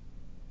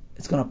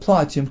 it's going to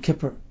apply to Yom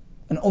Kippur,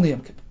 and only Yom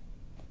Kippur.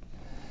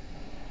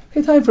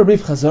 Okay, time for a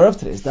brief chazor of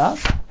today's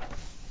daf.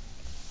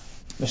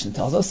 Mishnah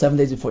tells us 7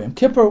 days before Yom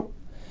Kippur,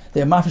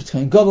 they are mafresh to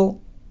Kohen Gadol.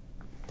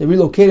 They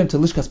relocate him to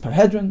Lishkas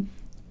Parhedron.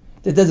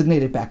 They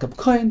designate a backup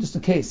Kohen just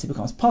in case he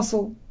becomes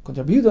pasul.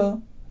 According to Rabbi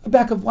Yehuda, a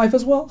backup wife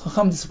as well.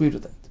 Chacham disagreed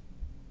with that.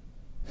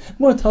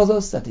 Gemara tells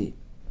us that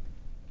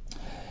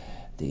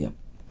the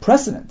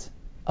precedent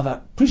of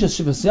a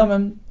Prishas Shivas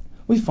Yamim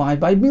we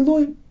find by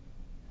Miluim,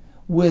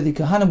 where the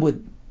Kohanim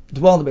would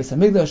dwell in the Beis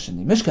HaMikdash,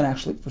 in the Mishkan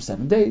actually, for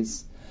 7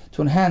 days,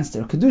 to enhance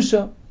their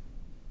Kedusha.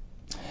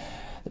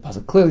 The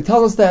Pasuk clearly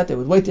tells us that they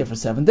would wait there for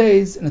 7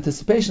 days in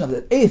anticipation of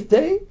the 8th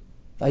day,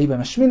 Vayibam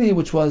Hashmini,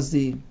 which was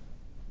the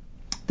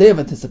day of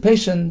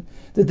anticipation,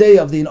 the day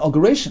of the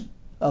inauguration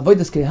of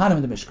Avodas Kohanim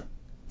in the Mishkan.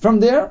 From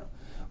there,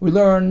 we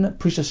learn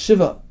Prishas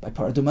Shiva by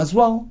Paradum as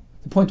well.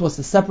 The point was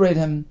to separate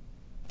him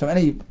from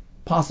any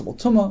possible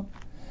tumah.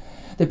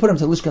 They put him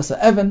to Lishkas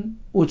HaEvan,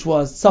 which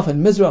was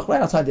Safin Mizrach,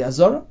 right outside the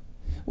Azara,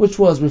 which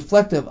was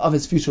reflective of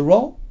his future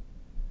role,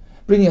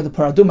 bringing up the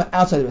Paraduma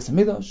outside the Beis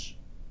HaMikdash.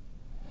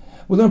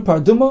 We learn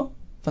Paraduma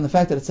from the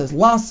fact that it says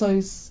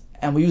Lasais,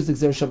 and we use the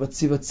Gzer Shabbat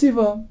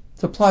Tziva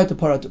to apply it to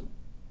Paraduma.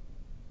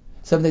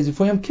 7 days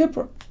before Yom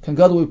Kippur, Kohen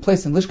Gadol will be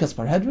placed in Lishkas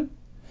Parhedron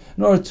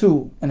in order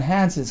to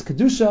enhance his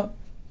Kedusha.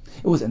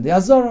 It was in the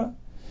Azara,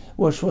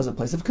 which was a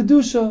place of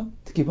Kedusha,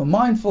 to keep him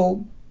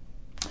mindful,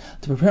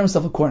 to prepare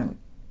himself accordingly.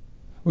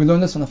 We learn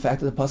this from the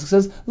fact that the pasuk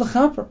says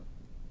l'chaper.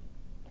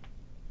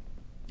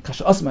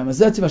 Kasha asma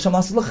mazeti v'Hashem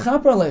lasis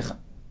l'chaper aleichem.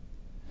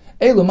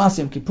 Elu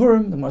masiyam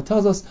kippurim. The Gemara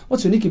tells us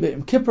what's unique about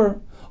Yom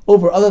Kippur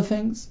over other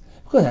things,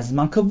 because it has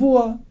man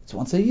kavua. It's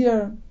once a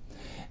year.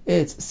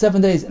 It's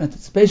 7 days in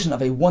anticipation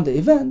of a one-day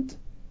event,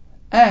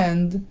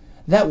 and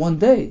that one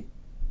day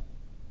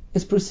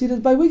is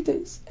preceded by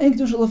weekdays. Ein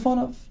kedusha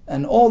lefanov,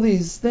 and all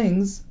these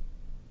things,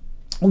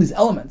 all these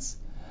elements,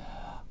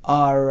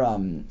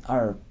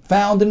 are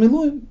found in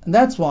Miluim, and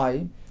that's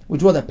why we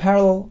draw that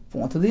parallel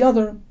from one to the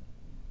other.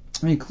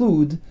 We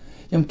include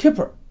Yom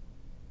Kippur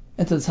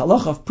into this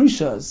halacha of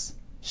Prishas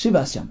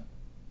Shivas Yom.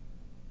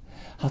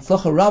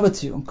 Hatzlacha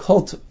Rabatu and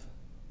Kol Tov.